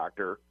your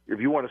doctor, if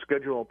you want to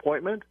schedule an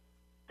appointment,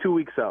 2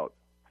 weeks out,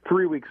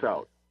 3 weeks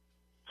out,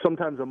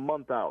 sometimes a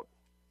month out,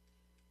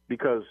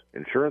 because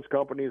insurance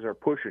companies are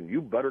pushing, you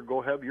better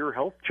go have your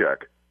health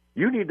check.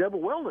 You need to have a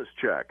wellness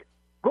check.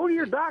 Go to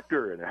your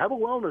doctor and have a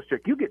wellness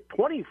check. You get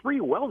 20 free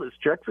wellness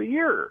checks a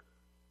year.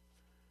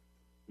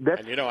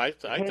 And, you know, I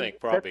think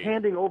probably...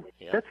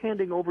 That's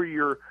handing over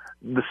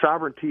the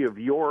sovereignty of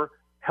your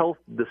health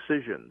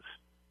decisions.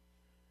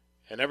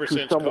 And ever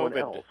since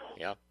COVID,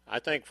 I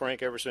think,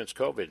 Frank, ever since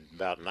COVID,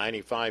 about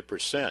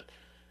 95%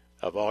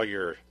 of all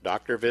your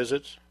doctor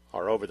visits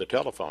are over the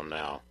telephone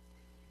now.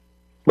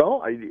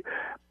 Well,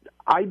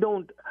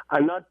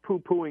 I'm not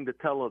poo-pooing the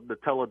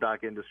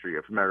Teladoc industry.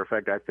 As a matter of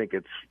fact, I think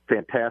it's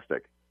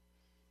fantastic.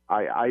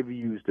 I've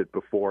used it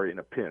before in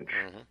a pinch.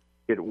 Mm-hmm.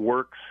 It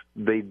works.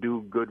 They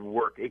do good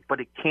work, but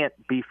it can't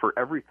be for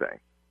everything.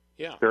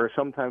 Yeah. There are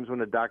some times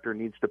when a doctor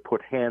needs to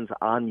put hands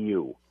on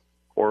you,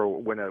 or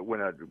when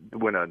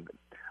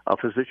a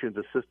physician's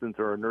assistant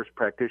or a nurse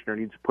practitioner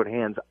needs to put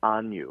hands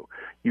on you.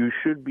 You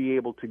should be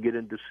able to get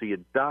in to see a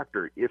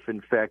doctor if, in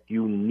fact,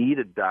 you need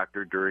a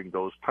doctor during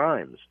those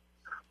times.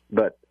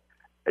 But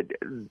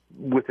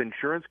with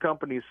insurance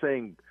companies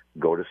saying,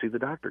 go to see the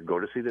doctor, go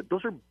to see that,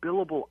 those are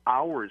billable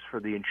hours for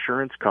the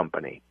insurance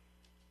company.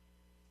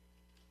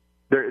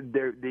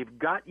 They've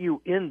got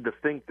you in to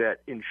think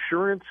that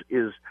insurance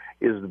is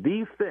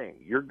the thing.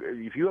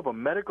 If you have a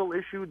medical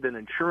issue, then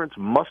insurance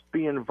must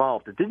be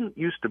involved. It didn't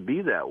used to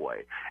be that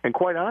way. And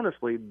quite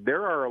honestly,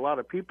 there are a lot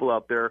of people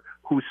out there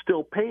who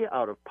still pay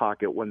out of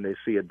pocket when they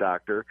see a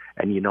doctor.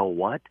 And you know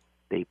what?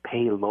 They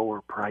pay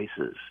lower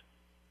prices.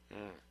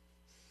 Mm.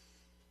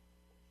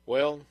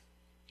 Well,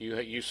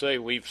 you say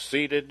we've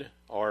ceding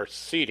our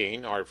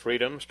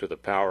freedoms to the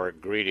power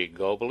of greedy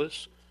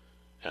globalists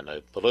and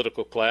the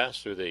political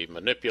class through the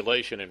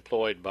manipulation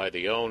employed by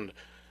the owned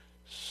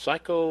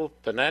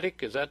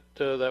psychopanatic, is that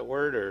that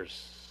word? Or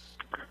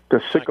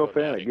the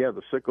sycophantic,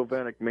 the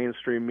sycophantic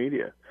mainstream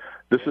media.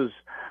 This is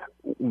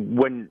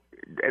when,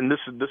 and this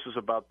is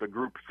about the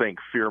groupthink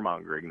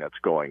fear-mongering that's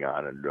going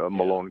on, and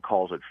Malone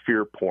calls it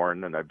fear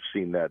porn, and I've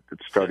seen that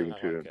it's starting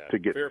to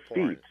get fear feet.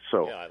 Porn.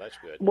 So, yeah, that's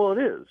good. Well, it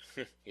is.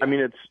 Yeah. I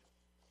mean,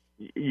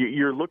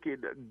 you're looking,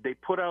 they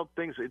put out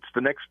things, it's the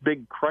next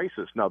big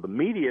crisis. Now, the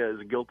media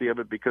is guilty of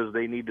it because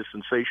they need to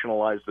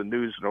sensationalize the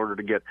news in order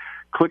to get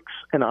clicks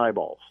and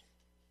eyeballs.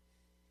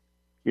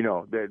 You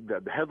know,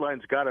 the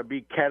headline's got to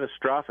be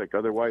catastrophic,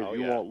 otherwise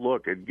won't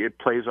look. It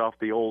plays off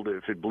the old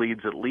 "if it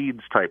bleeds, it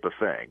leads" type of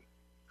thing.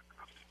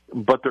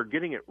 But they're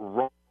getting it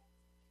wrong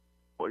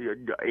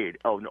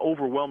an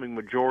overwhelming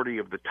majority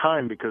of the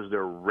time because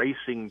they're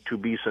racing to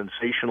be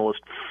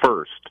sensationalist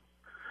first.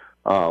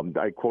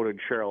 I quoted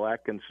Cheryl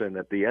Atkinson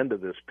at the end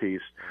of this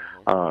piece.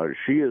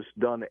 She has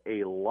done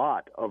a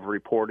lot of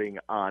reporting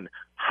on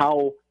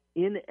how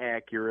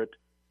inaccurate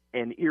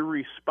and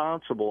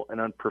irresponsible and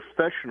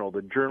unprofessional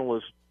the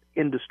journalist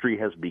industry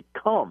has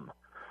become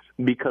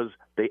because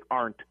they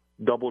aren't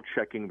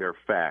double-checking their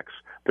facts.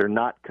 They're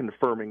not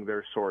confirming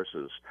their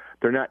sources.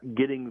 They're not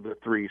getting the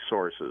three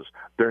sources.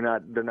 They're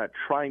not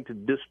trying to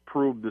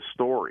disprove the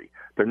story.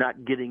 They're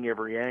not getting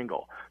every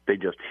angle. They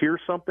just hear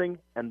something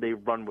and they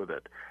run with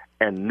it.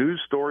 And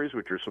news stories,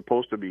 which are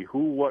supposed to be who,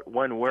 what,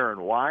 when, where,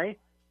 and why,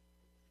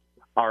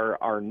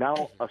 are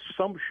now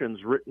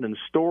assumptions written in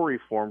story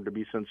form to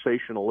be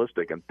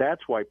sensationalistic. And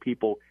that's why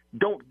people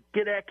don't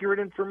get accurate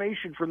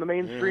information from the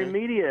mainstream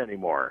media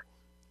anymore.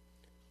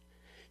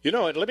 You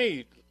know, let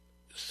me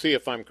see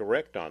if I'm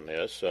correct on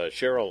this.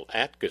 Cheryl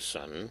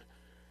Atkinson,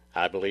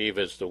 I believe,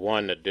 is the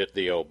one that did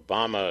the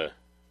Obama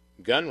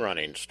gun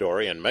running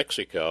story in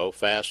Mexico,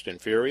 Fast and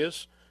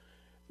Furious.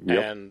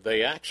 Yep. And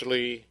they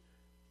actually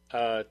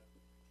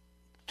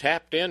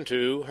tapped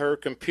into her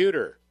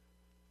computer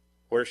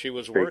where she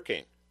was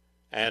working.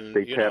 And,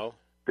 they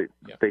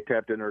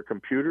tapped into her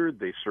computer.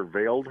 They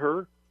surveilled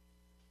her.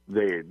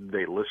 They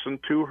listened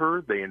to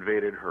her. They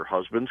invaded her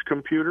husband's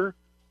computer.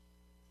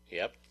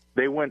 Yep.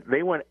 They went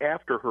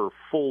after her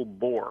full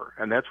bore,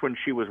 and that's when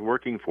she was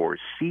working for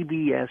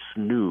CBS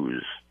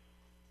News.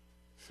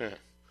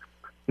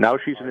 Now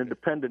she's an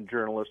independent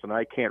journalist, and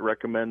I can't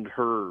recommend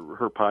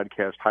her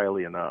podcast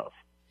highly enough.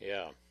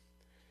 Yeah.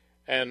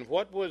 And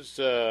what was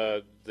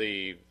the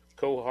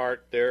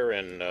cohort there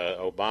in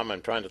Obama?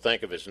 I'm trying to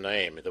think of his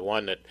name. The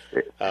one that...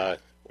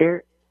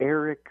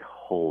 Eric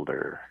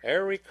Holder.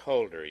 Eric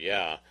Holder,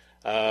 yeah.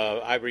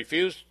 I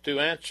refused to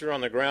answer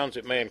on the grounds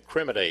it may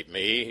incriminate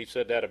me. He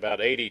said that about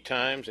 80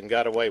 times and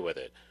got away with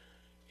it.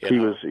 He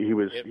was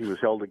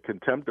held in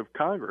contempt of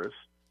Congress,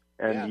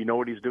 and you know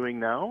what he's doing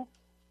now?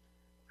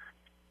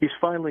 He's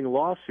filing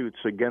lawsuits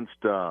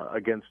against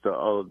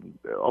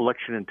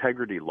election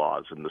integrity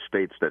laws in the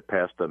states that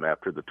passed them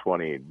after the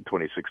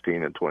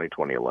 2016 and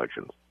 2020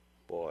 elections.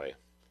 Boy,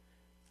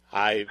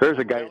 there's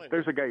a guy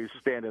who's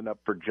standing up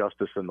for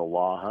justice in the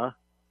law, huh?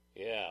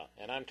 Yeah,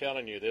 and I'm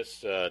telling you,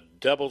 this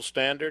double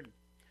standard,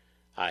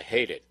 I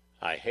hate it.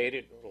 I hate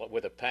it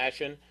with a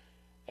passion,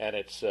 and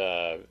it's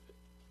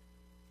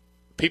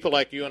people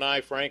like you and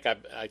I, Frank.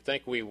 I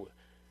think we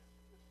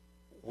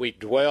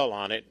dwell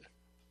on it,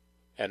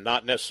 and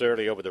not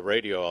necessarily over the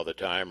radio all the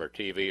time or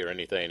TV or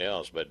anything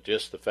else, but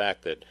just the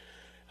fact that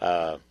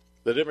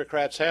the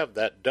Democrats have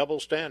that double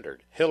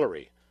standard.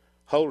 Hillary,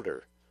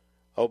 Holder,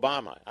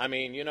 Obama. I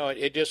mean, you know,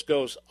 it just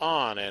goes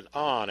on and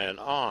on and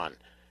on.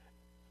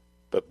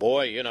 But,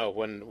 boy, you know,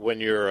 when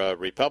you're a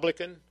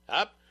Republican,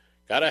 got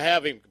to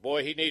have him.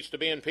 Boy, he needs to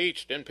be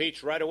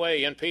impeached right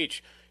away,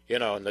 impeach. You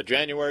know, and the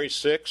January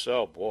 6th,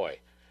 oh, boy.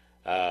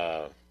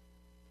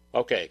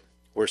 Okay,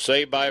 we're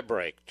saved by a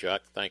break,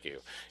 Chuck. Thank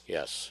you.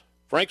 Yes.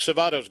 Frank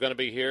Savato is going to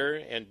be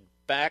here and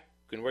back,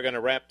 and we're going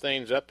to wrap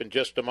things up in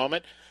just a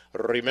moment.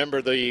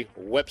 Remember the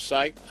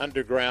website,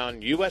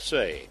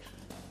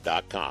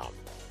 undergroundusa.com.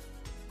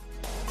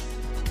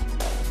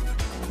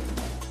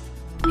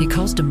 He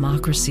calls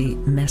democracy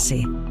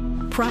messy,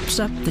 props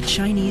up the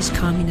Chinese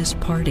Communist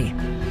Party,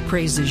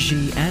 praises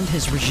Xi and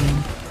his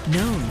regime,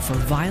 known for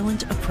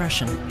violent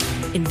oppression,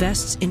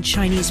 invests in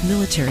Chinese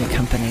military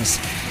companies.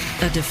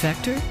 A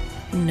defector?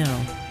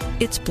 No.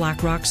 It's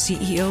BlackRock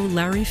CEO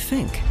Larry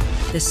Fink,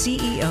 the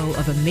CEO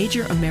of a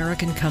major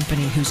American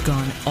company who's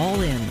gone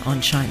all in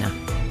on China.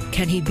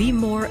 Can he be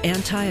more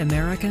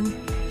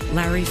anti-American?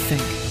 Larry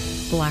Fink,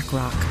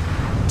 BlackRock,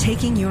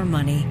 taking your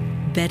money,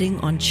 betting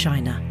on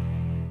China.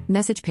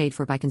 Message paid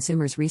for by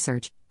Consumers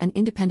Research, an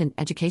independent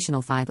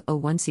educational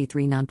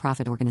 501c3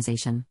 nonprofit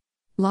organization.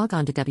 Log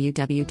on to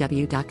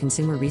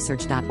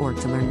www.consumerresearch.org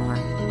to learn more.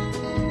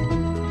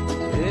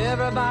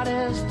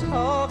 Everybody's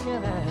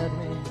talking at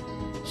me.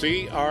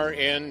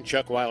 CRN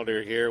Chuck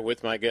Wilder here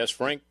with my guest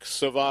Frank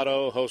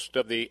Savato, host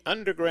of the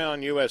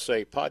Underground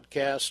USA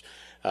podcast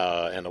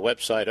and the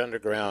website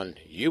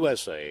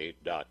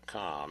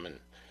undergroundusa.com,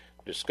 and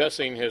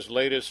discussing his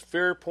latest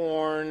fear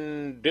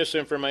porn,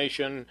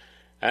 disinformation,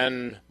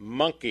 and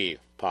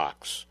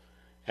monkeypox.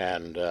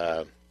 And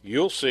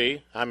you'll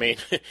see, I mean,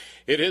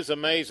 it is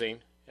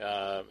amazing.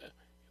 Going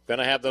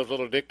to have those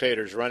little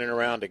dictators running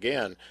around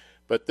again.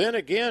 But then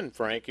again,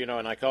 Frank, you know,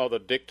 and I call the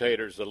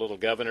dictators the little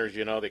governors,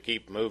 you know, they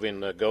keep moving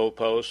the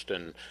goalpost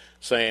and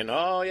saying,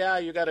 oh, yeah,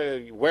 you got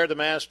to wear the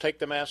mask, take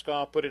the mask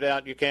off, put it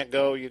out, you can't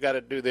go, you got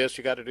to do this,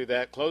 you got to do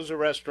that, close the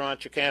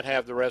restaurants, you can't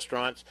have the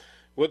restaurants,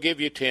 we'll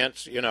give you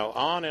tents, you know,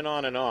 on and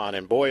on and on.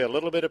 And, boy, a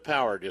little bit of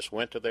power just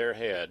went to their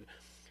head.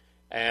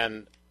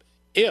 And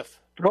if,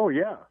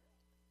 you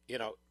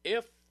know,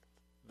 if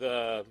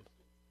the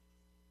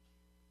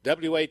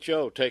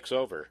WHO takes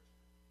over,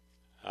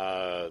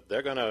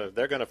 they're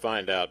gonna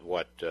find out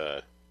what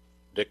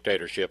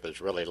dictatorship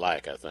is really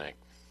like, I think.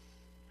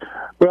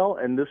 Well,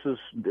 and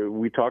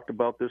we talked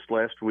about this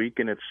last week,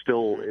 and it's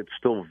still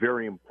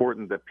very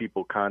important that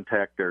people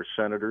contact their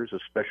senators,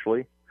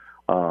 especially,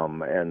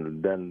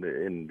 and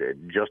then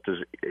just as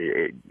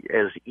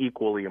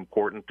equally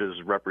important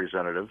as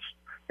representatives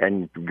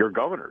and your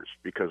governors,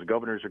 because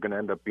governors are going to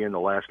end up being the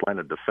last line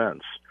of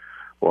defense,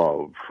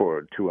 well,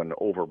 to an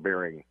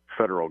overbearing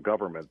federal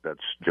government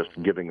that's just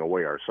giving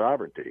away our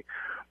sovereignty.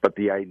 But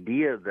the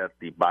idea that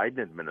the Biden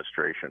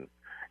administration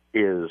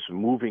is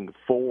moving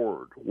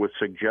forward with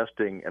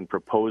suggesting and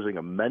proposing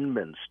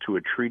amendments to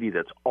a treaty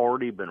that's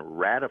already been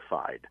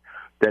ratified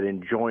that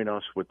enjoin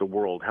us with the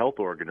World Health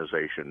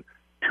Organization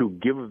to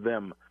give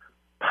them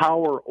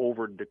power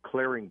over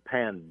declaring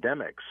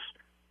pandemics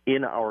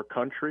in our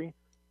country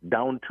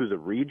down to the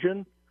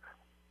region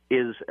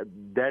is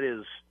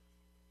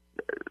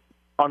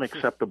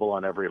unacceptable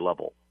on every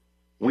level.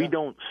 Yeah. We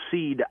don't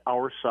cede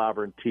our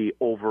sovereignty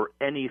over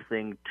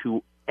anything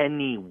to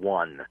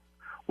anyone.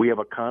 We have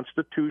a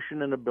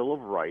Constitution and a Bill of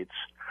Rights,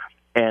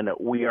 and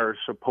we are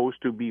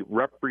supposed to be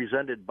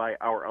represented by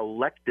our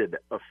elected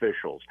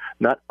officials,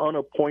 not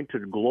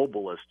unappointed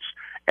globalists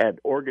at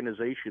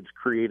organizations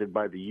created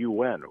by the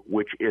UN,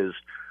 which is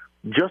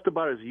just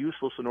about as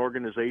useless an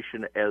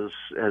organization as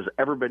has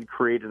ever been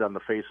created on the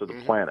face of the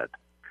planet.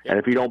 And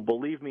if you don't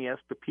believe me,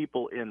 ask the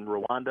people in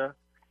Rwanda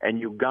and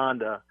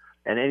Uganda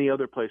and any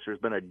other place there's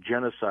been a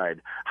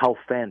genocide, how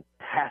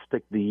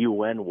fantastic the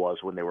UN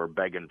was when they were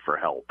begging for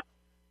help.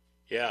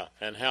 Yeah,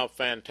 and how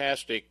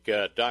fantastic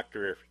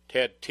Dr.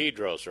 Ted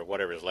Tedros, or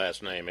whatever his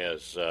last name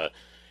is, and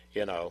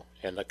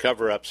the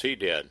cover-ups he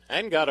did,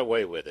 and got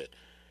away with it.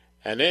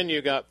 And then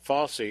you got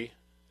Fauci,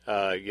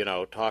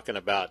 talking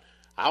about,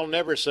 I'll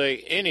never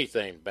say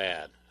anything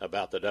bad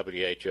about the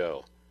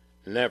WHO.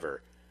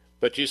 Never.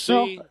 But you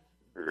see,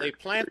 they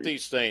plant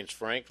these things,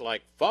 Frank,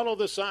 like follow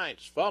the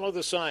science, follow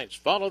the science,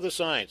 follow the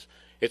science.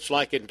 It's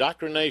like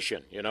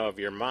indoctrination, of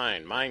your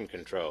mind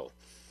control.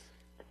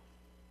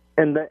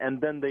 And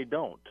then they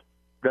don't.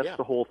 That's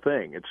the whole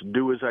thing. It's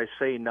do as I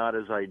say, not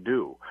as I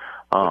do.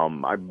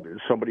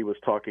 Somebody was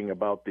talking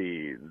about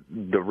the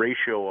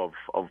ratio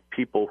of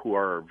people who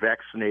are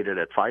vaccinated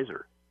at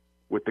Pfizer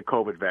with the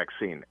COVID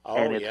vaccine,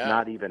 and it's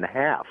not even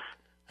half.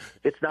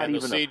 It's not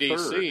even the CDC, a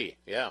third.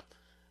 Yeah.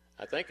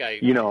 I think I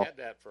had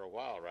that for a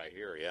while right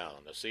here,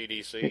 on the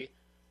CDC.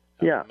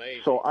 Yeah.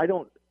 Amazing. So I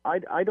don't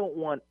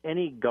want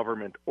any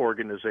government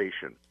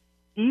organization,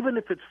 even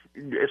if it's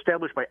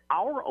established by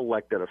our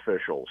elected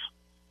officials,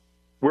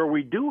 where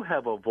we do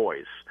have a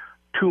voice,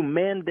 to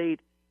mandate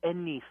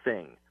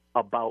anything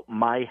about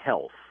my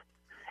health.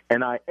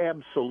 And I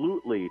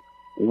absolutely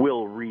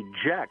will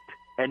reject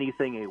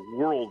anything a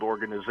world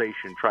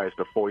organization tries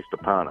to foist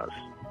upon us.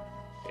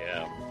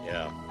 Yeah.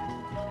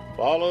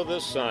 Follow the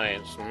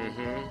science.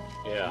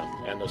 Mm-hmm. Yeah.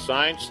 And the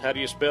science, how do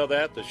you spell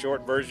that? The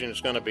short version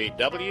is going to be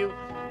WHO.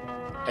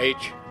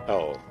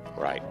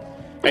 Right.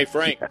 Hey,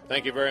 Frank,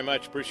 thank you very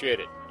much. Appreciate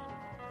it.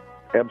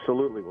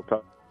 Absolutely. We'll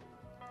talk.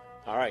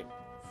 All right.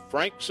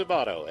 Frank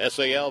Salvato,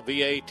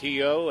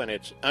 Salvato, and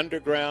it's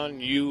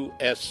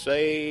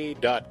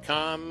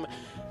undergroundusa.com.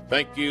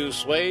 Thank you,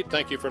 Slade.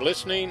 Thank you for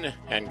listening,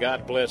 and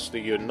God bless the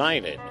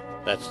United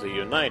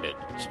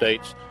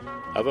States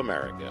of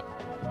America.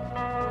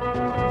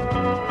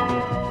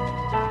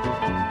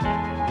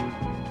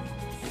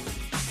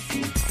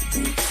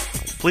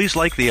 Please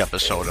like the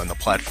episode on the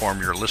platform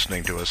you're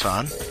listening to us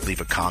on,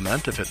 leave a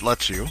comment if it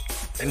lets you,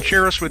 and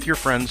share us with your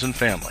friends and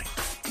family.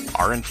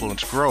 Our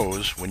influence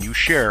grows when you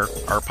share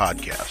our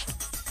podcast.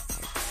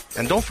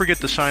 And don't forget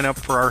to sign up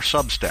for our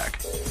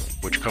Substack,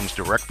 which comes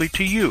directly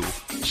to you,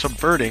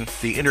 subverting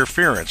the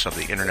interference of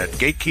the internet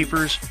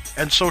gatekeepers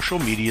and social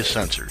media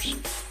censors.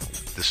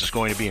 This is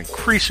going to be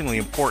increasingly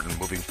important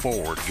moving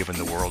forward given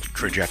the world's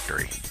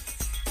trajectory.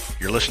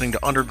 You're listening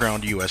to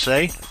Underground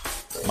USA.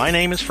 My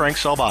name is Frank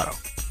Salvato.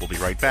 We'll be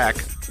right back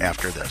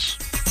after this.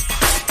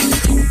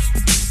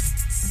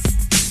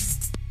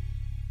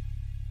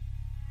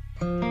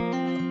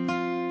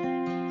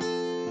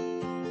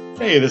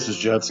 Hey, this is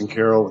Judson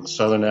Carroll with the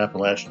Southern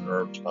Appalachian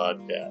Herbs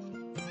Podcast.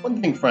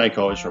 One thing Frank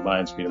always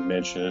reminds me to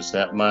mention is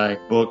that my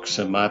books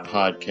and my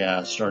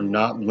podcasts are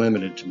not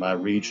limited to my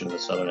region of the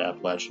Southern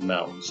Appalachian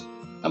Mountains.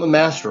 I'm a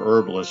master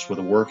herbalist with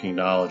a working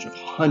knowledge of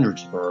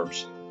hundreds of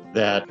herbs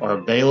that are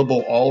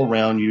available all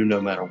around you no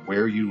matter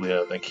where you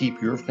live and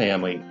keep your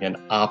family in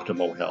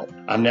optimal health.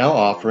 I'm now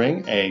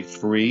offering a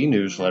free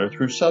newsletter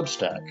through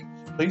Substack.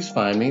 Please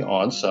find me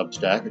on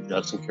Substack at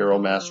Judson Carroll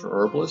Master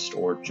Herbalist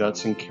or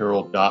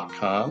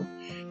JudsonCarroll.com,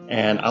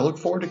 and I look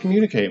forward to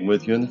communicating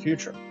with you in the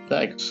future.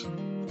 Thanks.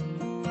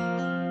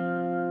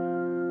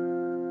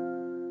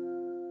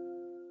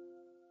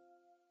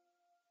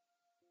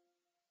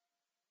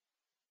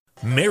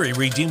 Mary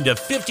redeemed a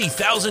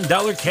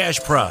 $50,000 cash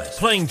prize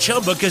playing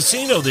Chumba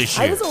Casino this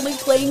year. I was only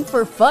playing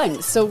for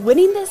fun, so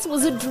winning this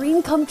was a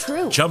dream come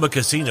true. Chumba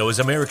Casino is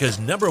America's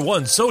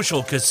 #1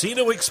 social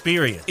casino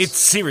experience. It's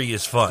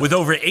serious fun. With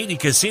over 80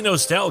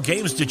 casino-style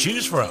games to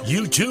choose from,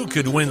 you too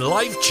could win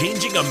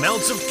life-changing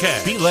amounts of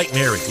cash. Be like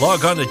Mary.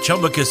 Log on to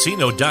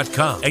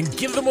ChumbaCasino.com and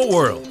give them a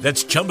whirl.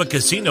 That's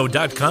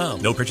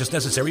ChumbaCasino.com. No purchase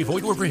necessary.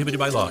 Void where prohibited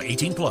by law.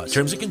 18+.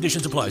 Terms and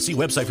conditions apply. See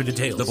website for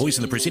details. The voice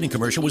in the preceding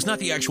commercial was not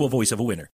the actual voice of a winner.